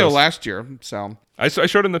Aveo last year. So I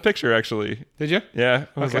showed him the picture, actually. did you? Yeah.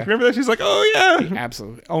 I was Okay. like, remember that? She's like, oh, yeah.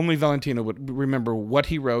 Absolutely. Only Valentino would remember what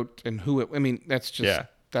he wrote and who it. I mean, that's just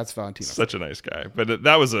that's Valentino. Such a nice guy. But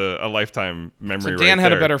that was a lifetime memory. So Dan right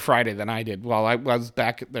had there. a better Friday than I did while I was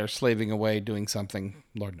back there slaving away doing something,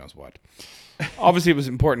 Lord knows what. Obviously, it was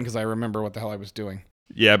important because I remember what the hell I was doing.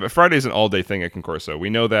 Yeah, but Friday's an all-day thing at Concorso. We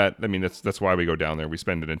know that. I mean, that's why we go down there. We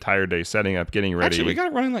spend an entire day setting up, getting ready. Actually, we got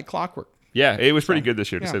it running like clockwork. Yeah, it was pretty good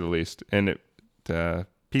this year, to yeah. say the least. And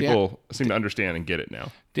people seem to understand and get it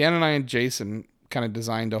now. Dan and I and Jason kind of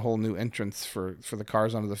designed a whole new entrance for the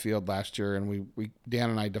cars onto the field last year, and we Dan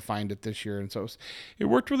and I defined it this year, and so it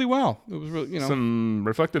worked really well. It was really, some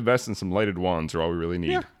reflective vests and some lighted wands are all we really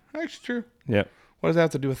need. Yeah, actually true. Yeah. What does that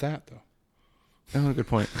have to do with that, though? Oh, good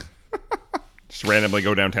point. Just randomly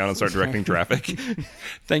go downtown and start directing traffic.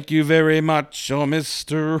 Thank you very much, oh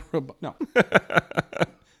Mr. No.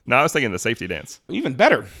 No, I was thinking the safety dance. Even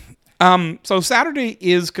better. So Saturday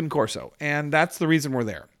is Concorso, and that's the reason we're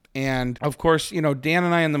there. And of course, Dan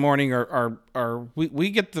and I in the morning we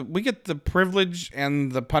get the privilege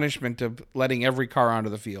and the punishment of letting every car onto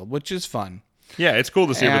the field, which is fun. Yeah, it's cool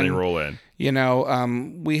to see everything roll in.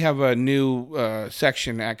 We have a new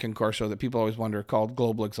section at Concorso that people always wonder called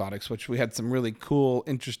Global Exotics, which we had some really cool,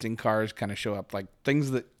 interesting cars kind of show up, like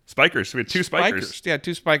things that Spikers. We had 2 spikers. Yeah,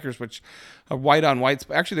 2 spikers, which are white on white.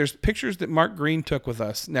 Actually, there's pictures that Mark Green took with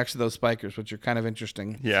us next to those spikers, which are kind of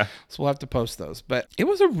interesting. Yeah. So we'll have to post those. But it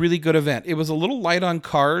was a really good event. It was a little light on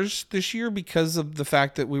cars this year because of the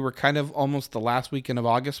fact that we were kind of almost the last weekend of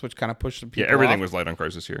August, which kind of pushed the people everything off. was light on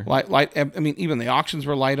cars this year. Light. I mean, even the auctions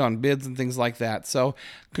were light on bids and things like that. So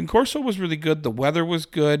Concorso was really good. The weather was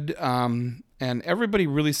good. And everybody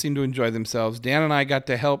really seemed to enjoy themselves. Dan and I got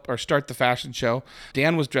to help or start the fashion show.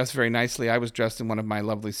 Dan was dressed very nicely. I was dressed in one of my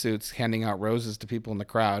lovely suits, handing out roses to people in the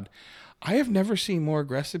crowd. I have never seen more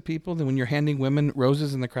aggressive people than when you're handing women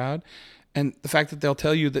roses in the crowd. And the fact that they'll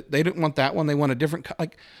tell you that they didn't want that one, they want a different, I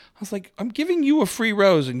was like, I'm giving you a free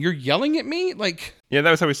rose and you're yelling at me? Like, yeah,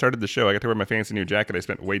 that was how we started the show. I got to wear my fancy new jacket I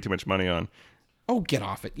spent way too much money on. oh, get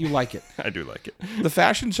off it. You like it. I do like it. The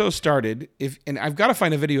fashion show started, and I've got to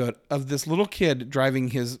find a video of this little kid driving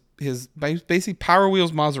his basically Power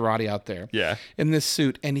Wheels Maserati out there. Yeah. In this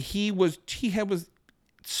suit, and he was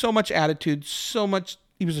so much attitude,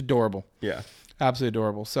 he was adorable. Yeah. Absolutely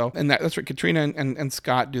adorable. So, and that's right. Katrina and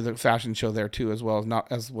Scott do the fashion show there too, as well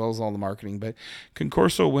as all the marketing. But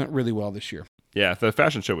Concorso went really well this year. Yeah, the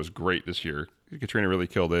fashion show was great this year. Katrina really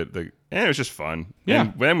killed it. And it was just fun. Yeah.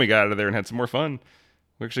 And then we got out of there and had some more fun.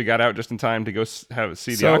 We actually got out just in time to go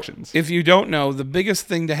see the auctions. If you don't know, the biggest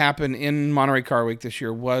thing to happen in Monterey Car Week this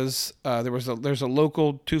year was there's a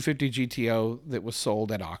local 250 GTO that was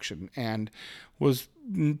sold at auction and was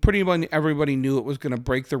pretty much everybody knew it was going to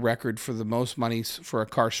break the record for the most money for a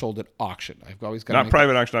car sold at auction. I've always got not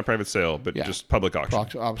private auction, not private sale, but just public auction.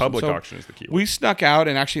 Public auction is the key word. We snuck out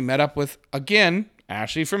and actually met up with, again,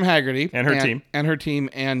 Ashley from Haggerty. And her team. And her team.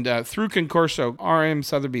 And through Concorso, RM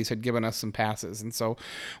Sotheby's had given us some passes. And so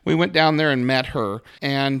we went down there and met her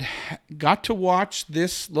and got to watch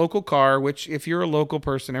this local car, which if you're a local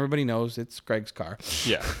person, everybody knows it's Greg's car.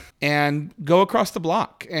 Yeah. And go across the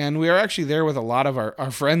block. And we were actually there with a lot of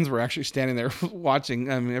our friends were actually standing there watching.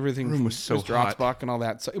 I mean, everything The room was so hot. Otzbach and all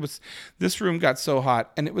that. So this room got so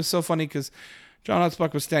hot. And it was so funny because John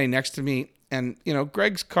Otzbach was standing next to me. And,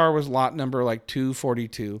 Greg's car was lot number like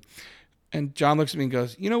 242. And John looks at me and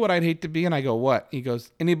goes, you know what I'd hate to be? And I go, what? He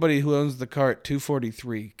goes, anybody who owns the car at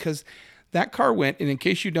 243. Because that car went, and in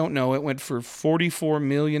case you don't know, it went for $44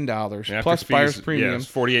 million plus fees, buyer's premium.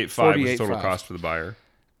 Yes, $48,500 was total cost for the buyer.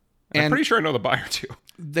 And I'm pretty sure I know the buyer too.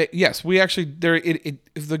 Yes, we actually,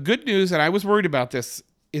 the good news, and I was worried about this,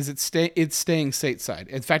 is it's staying stateside.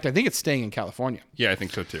 In fact, I think it's staying in California. Yeah, I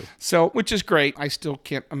think so too. So, which is great. I still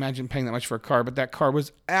can't imagine paying that much for a car, but that car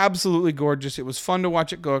was absolutely gorgeous. It was fun to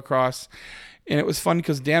watch it go across. And it was fun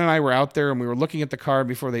because Dan and I were out there and we were looking at the car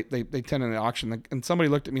before they tended the auction. And somebody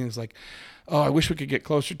looked at me and was like, oh, I wish we could get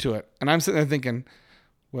closer to it. And I'm sitting there thinking,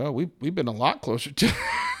 well, we've been a lot closer to it.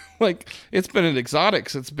 Like, it's been at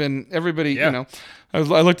Exotics. It's been everybody, I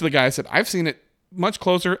looked at the guy, I said, I've seen it much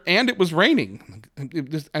closer, and it was raining.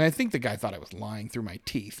 and I think the guy thought I was lying through my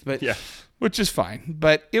teeth, but Yeah. which is fine.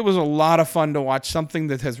 But it was a lot of fun to watch something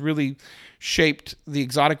that has really shaped the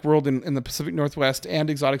exotic world in the Pacific Northwest and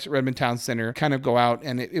exotics at Redmond Town Center kind of go out.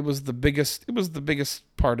 And it was the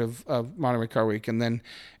biggest part of Monterey Car Week. And then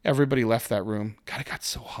everybody left that room. God, it got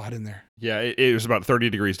so hot in there. Yeah, it was about 30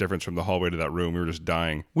 degrees difference from the hallway to that room. We were just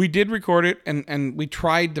dying. We did record it and we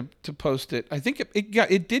tried to post it. I think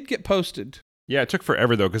it did get posted. Yeah, it took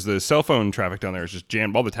forever though because the cell phone traffic down there is just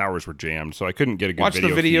jammed. All the towers were jammed, so I couldn't get a good Watch video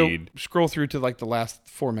the video, feed. scroll through to like the last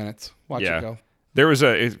 4 minutes. Watch it go. There was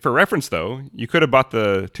for reference though, you could have bought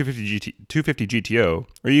the 250 GTO,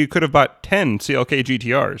 or you could have bought 10 CLK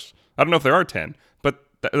GTRs. I don't know if there are 10, but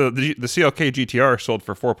the CLK GTR sold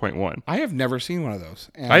for 4.1. I have never seen one of those.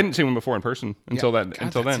 And I hadn't seen one before in person until God, then.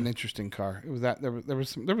 that's an interesting car. It was that there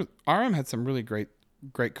was RM had some really great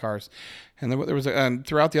cars, and there was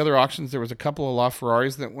throughout the other auctions there was a couple of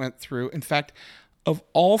LaFerraris that went through. In fact, of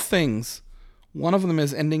all things, one of them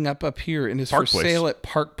is ending up here and is Park for Place. sale at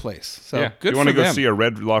Park Place. So Yeah, good if you for want to go them. see a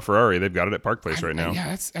red LaFerrari, they've got it at Park Place right now.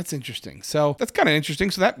 Yeah, that's interesting. So that's kind of interesting.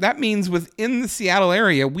 So that means within the Seattle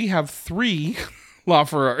area we have 3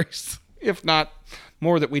 LaFerraris, if not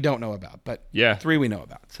more that we don't know about. But Yeah. 3 we know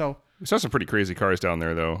about. So We saw some pretty crazy cars down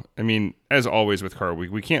there, though. I mean, as always with Car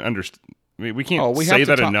Week, we can't understand. We can't say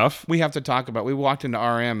that enough. We have to talk about. We walked into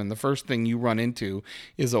RM, and the first thing you run into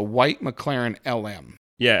is a white McLaren LM.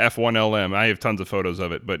 Yeah, F1 LM. I have tons of photos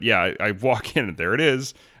of it, but yeah, I walk in and there it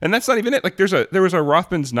is, and that's not even it. Like there was a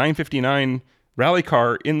Rothmans 959 rally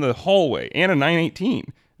car in the hallway and a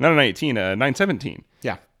 918, not a 918, a 917.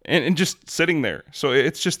 Yeah, and just sitting there. So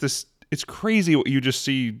it's just this. It's crazy what you just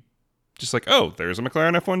see. Just like, oh, there's a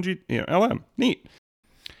McLaren F1 LM. Neat.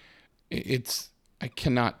 I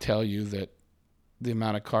cannot tell you that the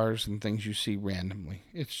amount of cars and things you see randomly.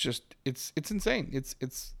 It's just it's insane. It's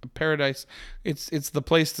a paradise. It's the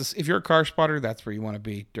place to. If you're a car spotter, that's where you want to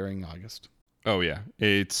be during August. Oh yeah,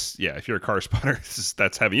 if you're a car spotter,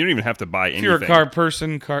 that's heavy. You don't even have to buy anything. If you're a car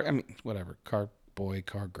person, whatever, car boy,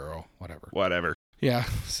 car girl, whatever. Yeah.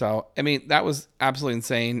 So, I mean, that was absolutely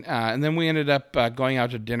insane. And then we ended up going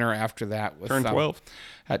out to dinner after that with Turn 12.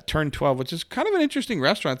 At Turn 12, which is kind of an interesting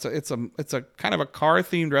restaurant. It's a kind of a car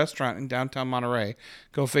themed restaurant in downtown Monterey.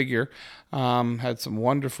 Go figure. Had some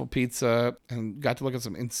wonderful pizza and got to look at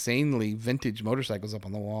some insanely vintage motorcycles up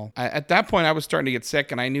on the wall. At that point, I was starting to get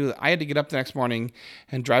sick, and I knew that I had to get up the next morning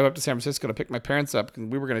and drive up to San Francisco to pick my parents up.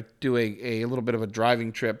 And we were going to do a little bit of a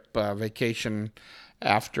driving trip, vacation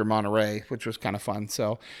after Monterey, which was kind of fun.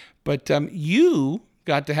 So, but you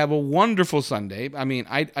got to have a wonderful Sunday. I mean,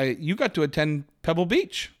 you got to attend Pebble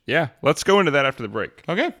Beach. Yeah, let's go into that after the break.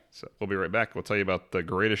 Okay. So we'll be right back. We'll tell you about the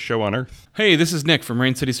greatest show on earth. Hey, this is Nick from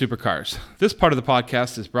Rain City Supercars. This part of the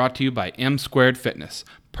podcast is brought to you by M Squared Fitness.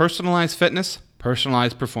 Personalized fitness,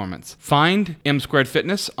 personalized performance. Find M Squared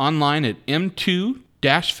Fitness online at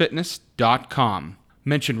m2-fitness.com.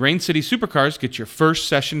 Mention Rain City Supercars, get your first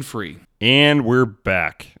session free. And we're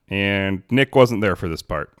back. And Nick wasn't there for this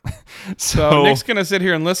part. So Nick's going to sit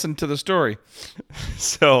here and listen to the story.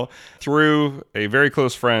 So through a very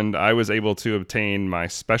close friend, I was able to obtain my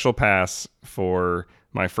special pass for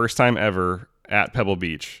my first time ever at Pebble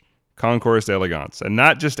Beach, Concours d'Elegance. And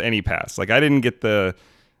not just any pass. Like I didn't get the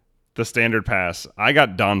standard pass. I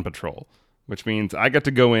got Dawn Patrol, which means I got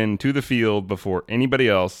to go into the field before anybody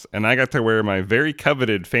else, and I got to wear my very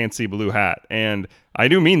coveted fancy blue hat. And I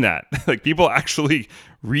do mean that. Like, people actually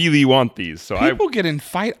really want these. So People get in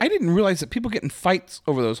fight. I didn't realize that people get in fights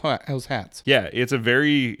over those hats. Yeah, it's a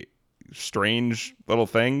very strange little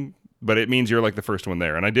thing, but it means you're like the first one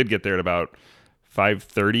there. And I did get there at about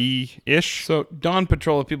 5:30-ish. So Dawn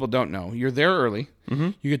Patrol, if people don't know, you're there early.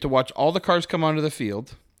 Mm-hmm. You get to watch all the cars come onto the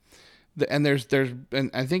field. And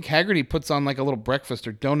and I think Haggerty puts on like a little breakfast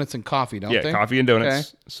or donuts and coffee, don't they? Yeah, coffee and donuts.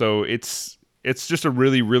 Okay. So it's just a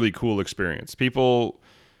really, really cool experience. People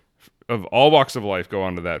of all walks of life go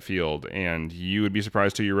onto that field, and you would be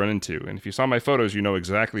surprised who you run into. And if you saw my photos, you know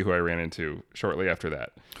exactly who I ran into shortly after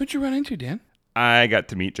that. Who'd you run into, Dan? I got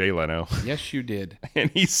to meet Jay Leno. Yes, you did.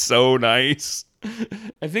 And he's so nice.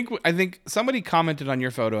 I think somebody commented on your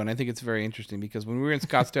photo, and I think it's very interesting because when we were in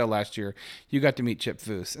Scottsdale last year, you got to meet Chip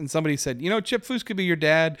Foose, and somebody said, Chip Foose could be your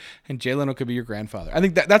dad, and Jay Leno could be your grandfather. I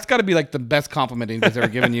think that's got to be like the best compliment anybody's ever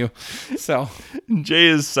given you. So Jay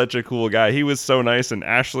is such a cool guy. He was so nice, and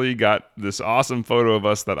Ashley got this awesome photo of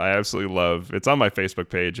us that I absolutely love. It's on my Facebook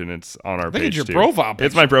page, and it's on our page it's your too. profile picture.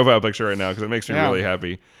 It's my profile picture right now because it makes me Yeah. really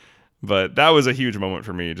happy. But that was a huge moment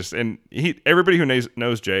for me. Everybody who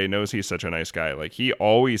knows Jay knows he's such a nice guy. Like, he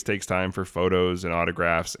always takes time for photos and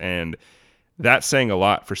autographs, and That's saying a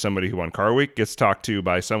lot for somebody who on Car Week gets talked to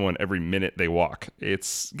by someone every minute they walk.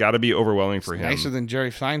 It's got to be overwhelming for him. Nicer than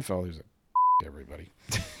Jerry Seinfeld, who's like, everybody.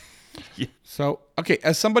 Yeah. So, okay,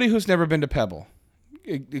 as somebody who's never been to Pebble,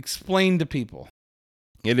 explain to people.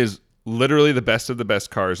 It is literally the best of the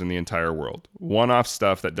best cars in the entire world. One-off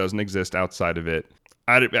stuff that doesn't exist outside of it.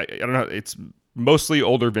 I don't know. It's mostly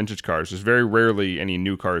older vintage cars. There's very rarely any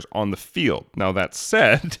new cars on the field. Now, that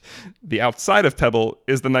said, the outside of Pebble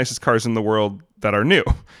is the nicest cars in the world that are new.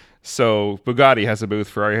 So Bugatti has a booth,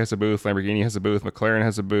 Ferrari has a booth, Lamborghini has a booth, McLaren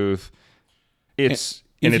has a booth. It's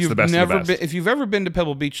the best of the best. If you've ever been to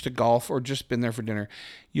Pebble Beach to golf or just been there for dinner,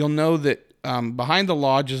 you'll know that behind the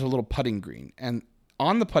lodge is a little putting green. And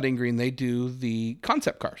on the putting green, they do the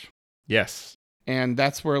concept cars. Yes. And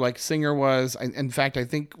that's where like Singer was. In fact, I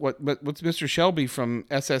think what's Mr. Shelby from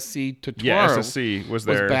SSC to Toro. Yeah, SSC was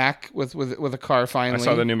there. Was back with a car finally. I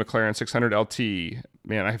saw the new McLaren 600 LT.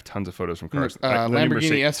 Man, I have tons of photos from cars.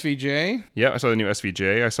 Lamborghini SVJ. Yeah, I saw the new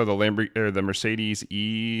SVJ. I saw the Mercedes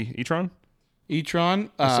e-tron. E-tron.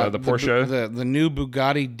 I saw the Porsche. The new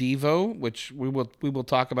Bugatti Divo, which we will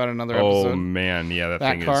talk about in another episode. Oh man, yeah, that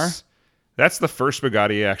thing car. That's the first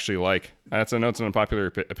Bugatti I actually like. It's an unpopular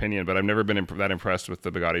opinion, but I've never been that impressed with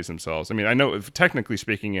the Bugattis themselves. I mean, I know technically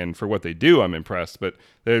speaking and for what they do, I'm impressed, but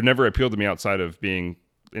they've never appealed to me outside of being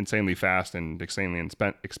insanely fast and insanely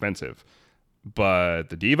expensive. But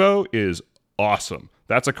the Devo is awesome.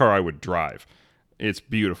 That's a car I would drive. It's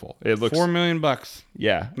beautiful. It looks $4 million.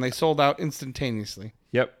 Yeah. And they sold out instantaneously.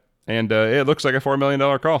 Yep. And it looks like a $4 million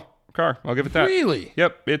car. I'll give it that. Really?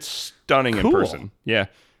 Yep. It's stunning in person. Yeah.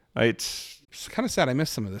 It's kind of sad I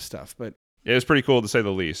missed some of this stuff, but it was pretty cool to say the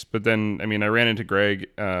least. But then, I mean, I ran into Greg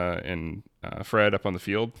and Fred up on the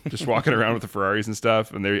field, just walking around with the Ferraris and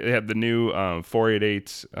stuff. And they had the new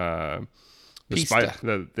 488 the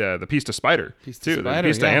Pista Spider too. The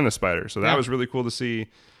Pista and the Spider. So that was really cool to see.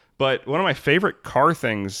 But one of my favorite car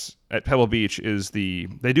things at Pebble Beach is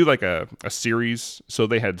they do like a series. So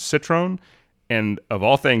they had Citroen, and of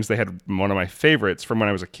all things, they had one of my favorites from when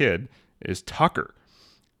I was a kid is Tucker.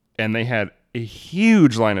 And they had a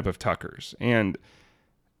huge lineup of Tuckers. And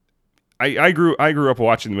I grew up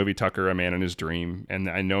watching the movie Tucker, A Man in His Dream, and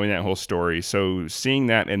I knowing that whole story. So seeing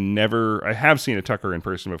that I have seen a Tucker in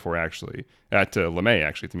person before, actually, at LeMay,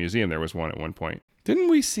 actually, at the museum. There was one at one point. Didn't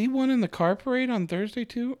we see one in the car parade on Thursday,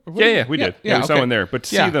 too? Yeah, we did. Yeah, we saw one there. But to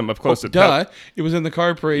see them up close at Pebble. It was in the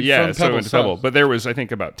car parade from Pebble. So it went to Pebble. But there was, I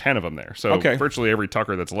think, about 10 of them there. So virtually every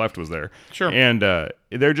Tucker that's left was there. Sure. And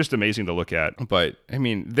they're just amazing to look at. But, I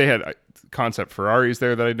mean, they had concept Ferraris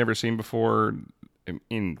there that I'd never seen before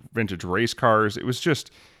in vintage race cars. It was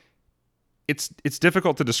just... It's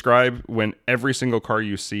difficult to describe when every single car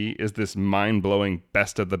you see is this mind-blowing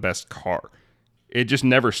best of the best car. It just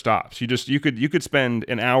never stops. You could spend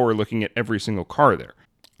an hour looking at every single car there.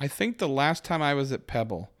 I think the last time I was at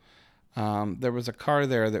Pebble, there was a car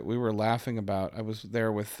there that we were laughing about. I was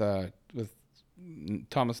there with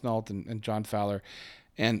Thomas Nault and John Fowler,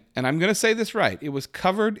 and I'm going to say this right. It was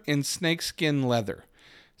covered in snakeskin leather.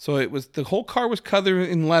 So the whole car was covered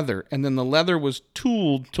in leather, and then the leather was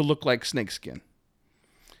tooled to look like snakeskin.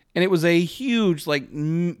 And it was a huge, like,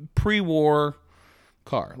 pre-war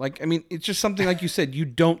car. Like, I mean, it's just something, like you said, you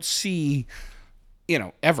don't see,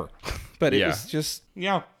 ever. But it was just,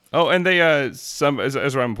 Oh, and they as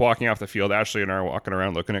I'm walking off the field, Ashley and I are walking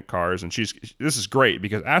around looking at cars, and this is great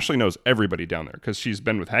because Ashley knows everybody down there because she's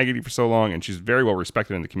been with Hagerty for so long, and she's very well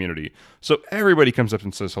respected in the community. So everybody comes up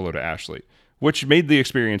and says hello to Ashley, which made the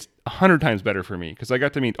experience 100 times better for me because I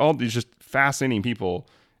got to meet all these just fascinating people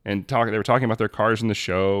and they were talking about their cars in the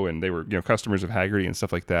show, and they were customers of Hagerty and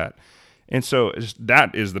stuff like that. And so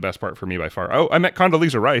that is the best part for me by far. Oh, I met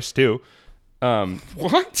Condoleezza Rice too.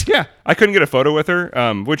 What? Yeah, I couldn't get a photo with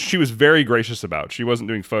her, which she was very gracious about. She wasn't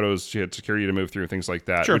doing photos. She had security to move through and things like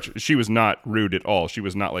that. Sure. Which she was not rude at all. She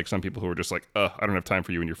was not like some people who were just like, I don't have time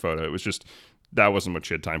for you and your photo. It was just that wasn't what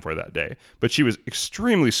she had time for that day. But she was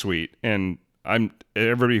extremely sweet, and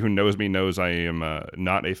everybody who knows me knows I am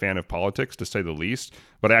not a fan of politics, to say the least,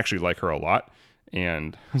 but I actually like her a lot.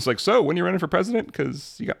 And I was like, so when you're running for president,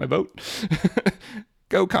 because you got my vote,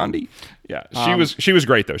 go Condi. Yeah, she was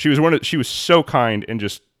great though. She was so kind and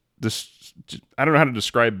just this. I don't know how to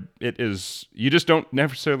describe it. Is you just don't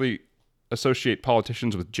necessarily associate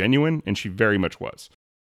politicians with genuine, and she very much was.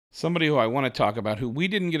 Somebody who I want to talk about, who we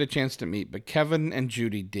didn't get a chance to meet, but Kevin and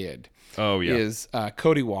Judy did. Oh, yeah. Is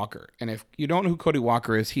Cody Walker. And if you don't know who Cody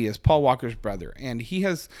Walker is, he is Paul Walker's brother. And he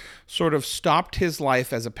has sort of stopped his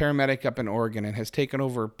life as a paramedic up in Oregon and has taken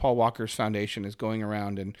over Paul Walker's foundation, is going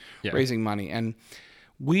around and raising money. And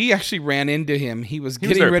we actually ran into him. He was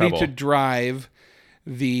getting ready to drive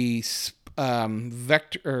the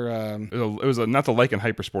Vector. It was not the Lycan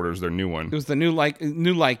Hypersport. It was their new one. It was the new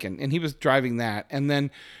Lycan, and he was driving that. And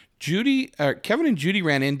then Kevin and Judy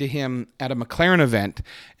ran into him at a McLaren event,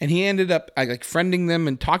 and he ended up like friending them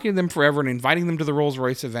and talking to them forever and inviting them to the Rolls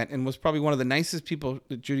Royce event, and was probably one of the nicest people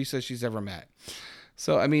that Judy says she's ever met.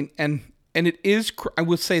 So I mean, and it is. I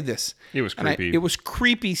will say this. It was creepy. It was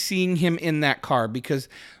creepy seeing him in that car because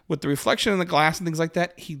with the reflection in the glass and things like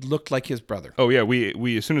that, he looked like his brother. Oh yeah,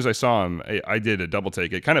 we as soon as I saw him, I did a double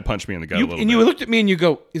take. It kind of punched me in the gut a little bit. And you looked at me and you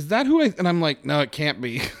go, "Is that who I?" And I'm like, "No, it can't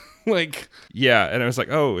be." Like, yeah, and I was like,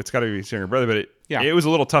 "Oh, it's got to be seeing her brother," but it was a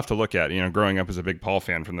little tough to look at. You know, growing up as a big Paul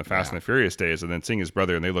fan from the Fast and the Furious days, and then seeing his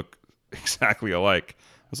brother, and they look exactly alike.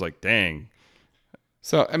 I was like, "Dang."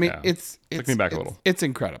 So I mean, it took me back a little. It's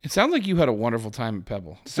incredible. It sounds like you had a wonderful time at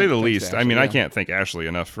Pebble, to say the least. I mean, I can't thank Ashley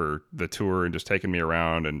enough for the tour and just taking me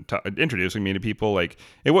around and introducing me to people. Like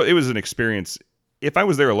it was an experience. If I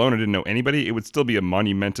was there alone and didn't know anybody, it would still be a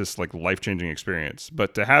monumentous, like life-changing experience.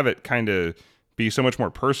 But to have it kind of be so much more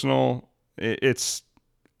personal, it's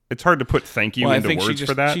hard to put thank you into words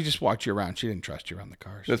for that. She just walked you around. She didn't trust you around the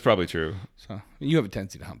cars. That's probably true. So you have a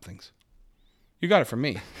tendency to hump things. You got it from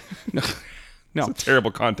me. No. It's a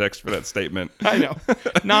terrible context for that statement. I know.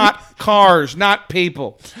 Not cars, not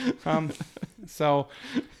people. I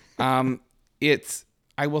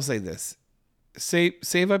will say this.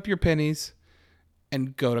 Save up your pennies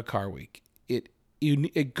and go to Car Week.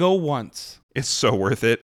 Go once. It's so worth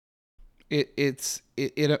it. It's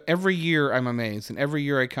every year I'm amazed, and every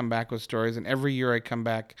year I come back with stories, and every year I come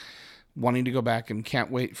back wanting to go back and can't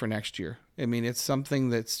wait for next year. I mean, it's something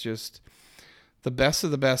that's just the best of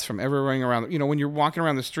the best from everywhere around. You know, when you're walking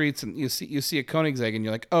around the streets and you see a Koenigsegg and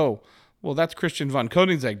you're like, oh, well, that's Christian von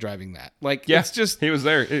Koenigsegg driving that. Like, yeah, it's just he was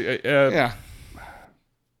there.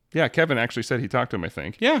 Yeah. Kevin actually said he talked to him, I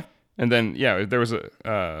think. Yeah. And then there was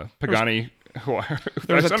a Pagani. I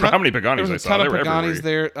don't know how many Paganis I saw. There were a ton of Paganis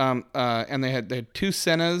there, and they had two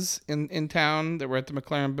Sennas in town that were at the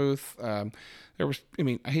McLaren booth. There was, I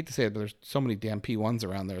mean, I hate to say it, but there's so many damn P1s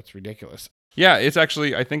around there. It's ridiculous. Yeah, it's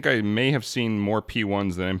actually, I think I may have seen more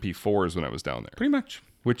P1s than MP4s when I was down there. Pretty much.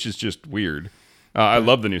 Which is just weird. I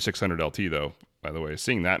love the new 600 LT, though, by the way.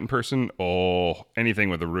 Seeing that in person, anything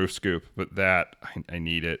with a roof scoop, but that, I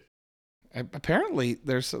need it. Apparently,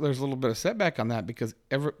 there's a little bit of setback on that because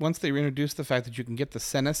once they introduced the fact that you can get the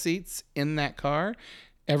Senna seats in that car,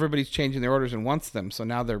 everybody's changing their orders and wants them. So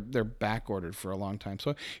now they're back ordered for a long time.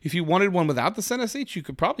 So if you wanted one without the Senna seats, you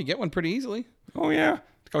could probably get one pretty easily. Oh, yeah.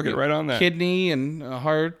 I'll get right on that. Kidney and a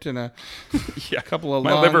heart and a couple of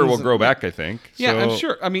lungs. My liver will grow back, I think. Yeah, I'm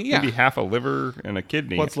sure. I mean, maybe half a liver and a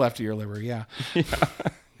kidney. What's left of your liver, yeah. Hey,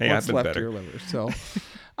 What's I've been left better. of your liver. So,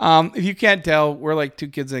 if you can't tell, we're like two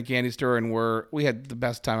kids in a candy store, and we had the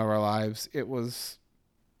best time of our lives. It was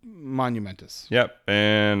monumentous. Yep,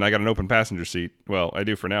 and I got an open passenger seat. Well, I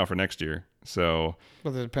do for now for next year. So,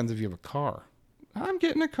 well, it depends if you have a car. I'm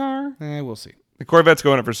getting a car. We'll see. The Corvette's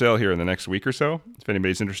going up for sale here in the next week or so. If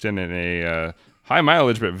anybody's interested in a high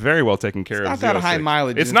mileage but very well taken care of. It's not that high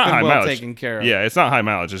mileage. It's not high mileage. Taken care of. Yeah, it's not high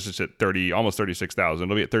mileage. It's just at almost 36,000.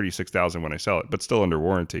 It'll be at 36,000 when I sell it, but still under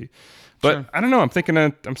warranty. But sure. I don't know. I'm thinking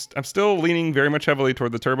I'm still leaning very much heavily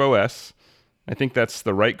toward the Turbo S. I think that's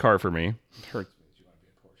the right car for me. It hurts.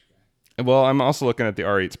 Well, I'm also looking at the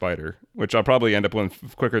R8 Spider, which I'll probably end up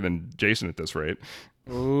with quicker than Jason at this rate.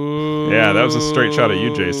 Ooh. Yeah, that was a straight shot at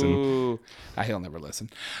you, Jason. He'll never listen.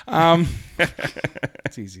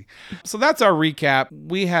 It's easy. So that's our recap.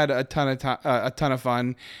 We had a ton of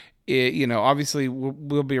fun. Obviously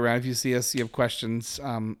we'll be around if you see us. You have questions,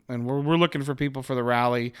 and we're looking for people for the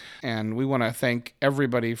rally, and we want to thank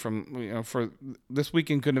everybody for this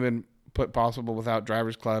weekend. Couldn't have been put possible without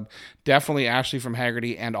Drivers Club. Definitely Ashley from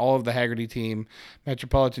Haggerty and all of the Haggerty team,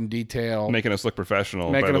 Metropolitan Detail, making us look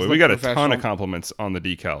professional. By the way, we got a ton of compliments on the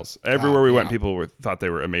decals. Everywhere we went, people thought they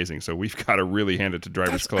were amazing. So we've got to really hand it to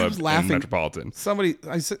Drivers Club and Metropolitan.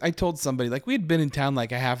 I told somebody, like, we had been in town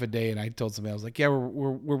like a half a day, and I told somebody, I was like, yeah,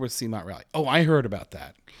 we're with CMOT Rally. Oh, I heard about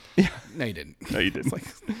that. Yeah. No, you didn't. No, you didn't. Like,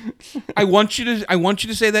 I want you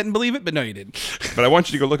to say that and believe it, but no, you didn't. But I want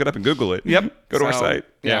you to go look it up and Google it. Yep. Go to our site.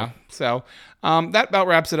 Yeah. So that about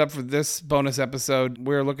wraps it up for this bonus episode.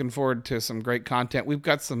 We're looking forward to some great content. We've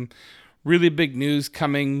got some really big news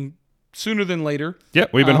coming sooner than later. Yeah,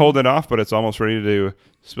 we've been holding it off, but it's almost ready to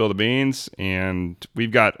spill the beans. And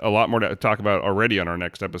we've got a lot more to talk about already on our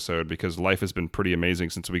next episode because life has been pretty amazing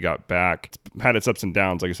since we got back. It's had its ups and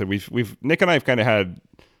downs. Like I said, Nick and I have kind of had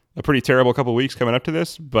a pretty terrible couple of weeks coming up to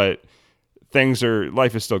this, but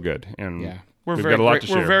life is still good. And We've got a lot to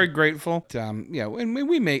share. We're very grateful. Yeah, and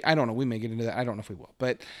we may, I don't know, we may get into that. I don't know if we will,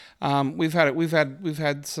 but we've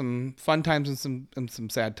had some fun times and some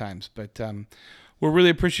sad times, but we're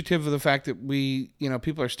really appreciative of the fact that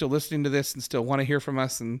people are still listening to this and still want to hear from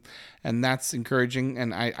us, and that's encouraging.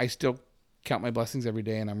 And I still count my blessings every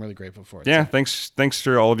day, and I'm really grateful for it. Yeah, thanks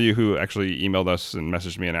to all of you who actually emailed us and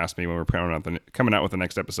messaged me and asked me when we're coming out with the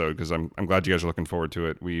next episode, because I'm glad you guys are looking forward to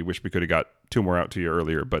it. We wish we could have got 2 more out to you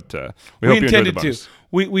earlier, but we hope you enjoyed the bonus.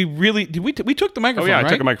 We really did. We took the microphone. Oh yeah, right? I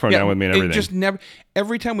took a microphone down with me and everything. It just never.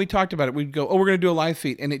 Every time we talked about it, we'd go, "Oh, we're going to do a live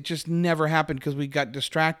feed," and it just never happened because we got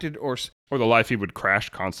distracted or the live feed would crash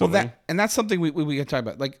constantly. Well, that's something we got to talk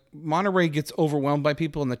about. Like Monterey gets overwhelmed by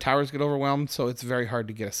people, and the towers get overwhelmed, so it's very hard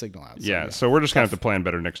to get a signal out. So we're just going to have to plan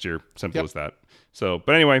better next year. Simple as that. So,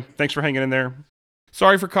 but anyway, thanks for hanging in there.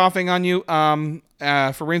 Sorry for coughing on you.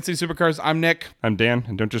 For Rain City Supercars, I'm Nick. I'm Dan,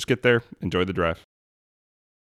 and don't just get there. Enjoy the drive.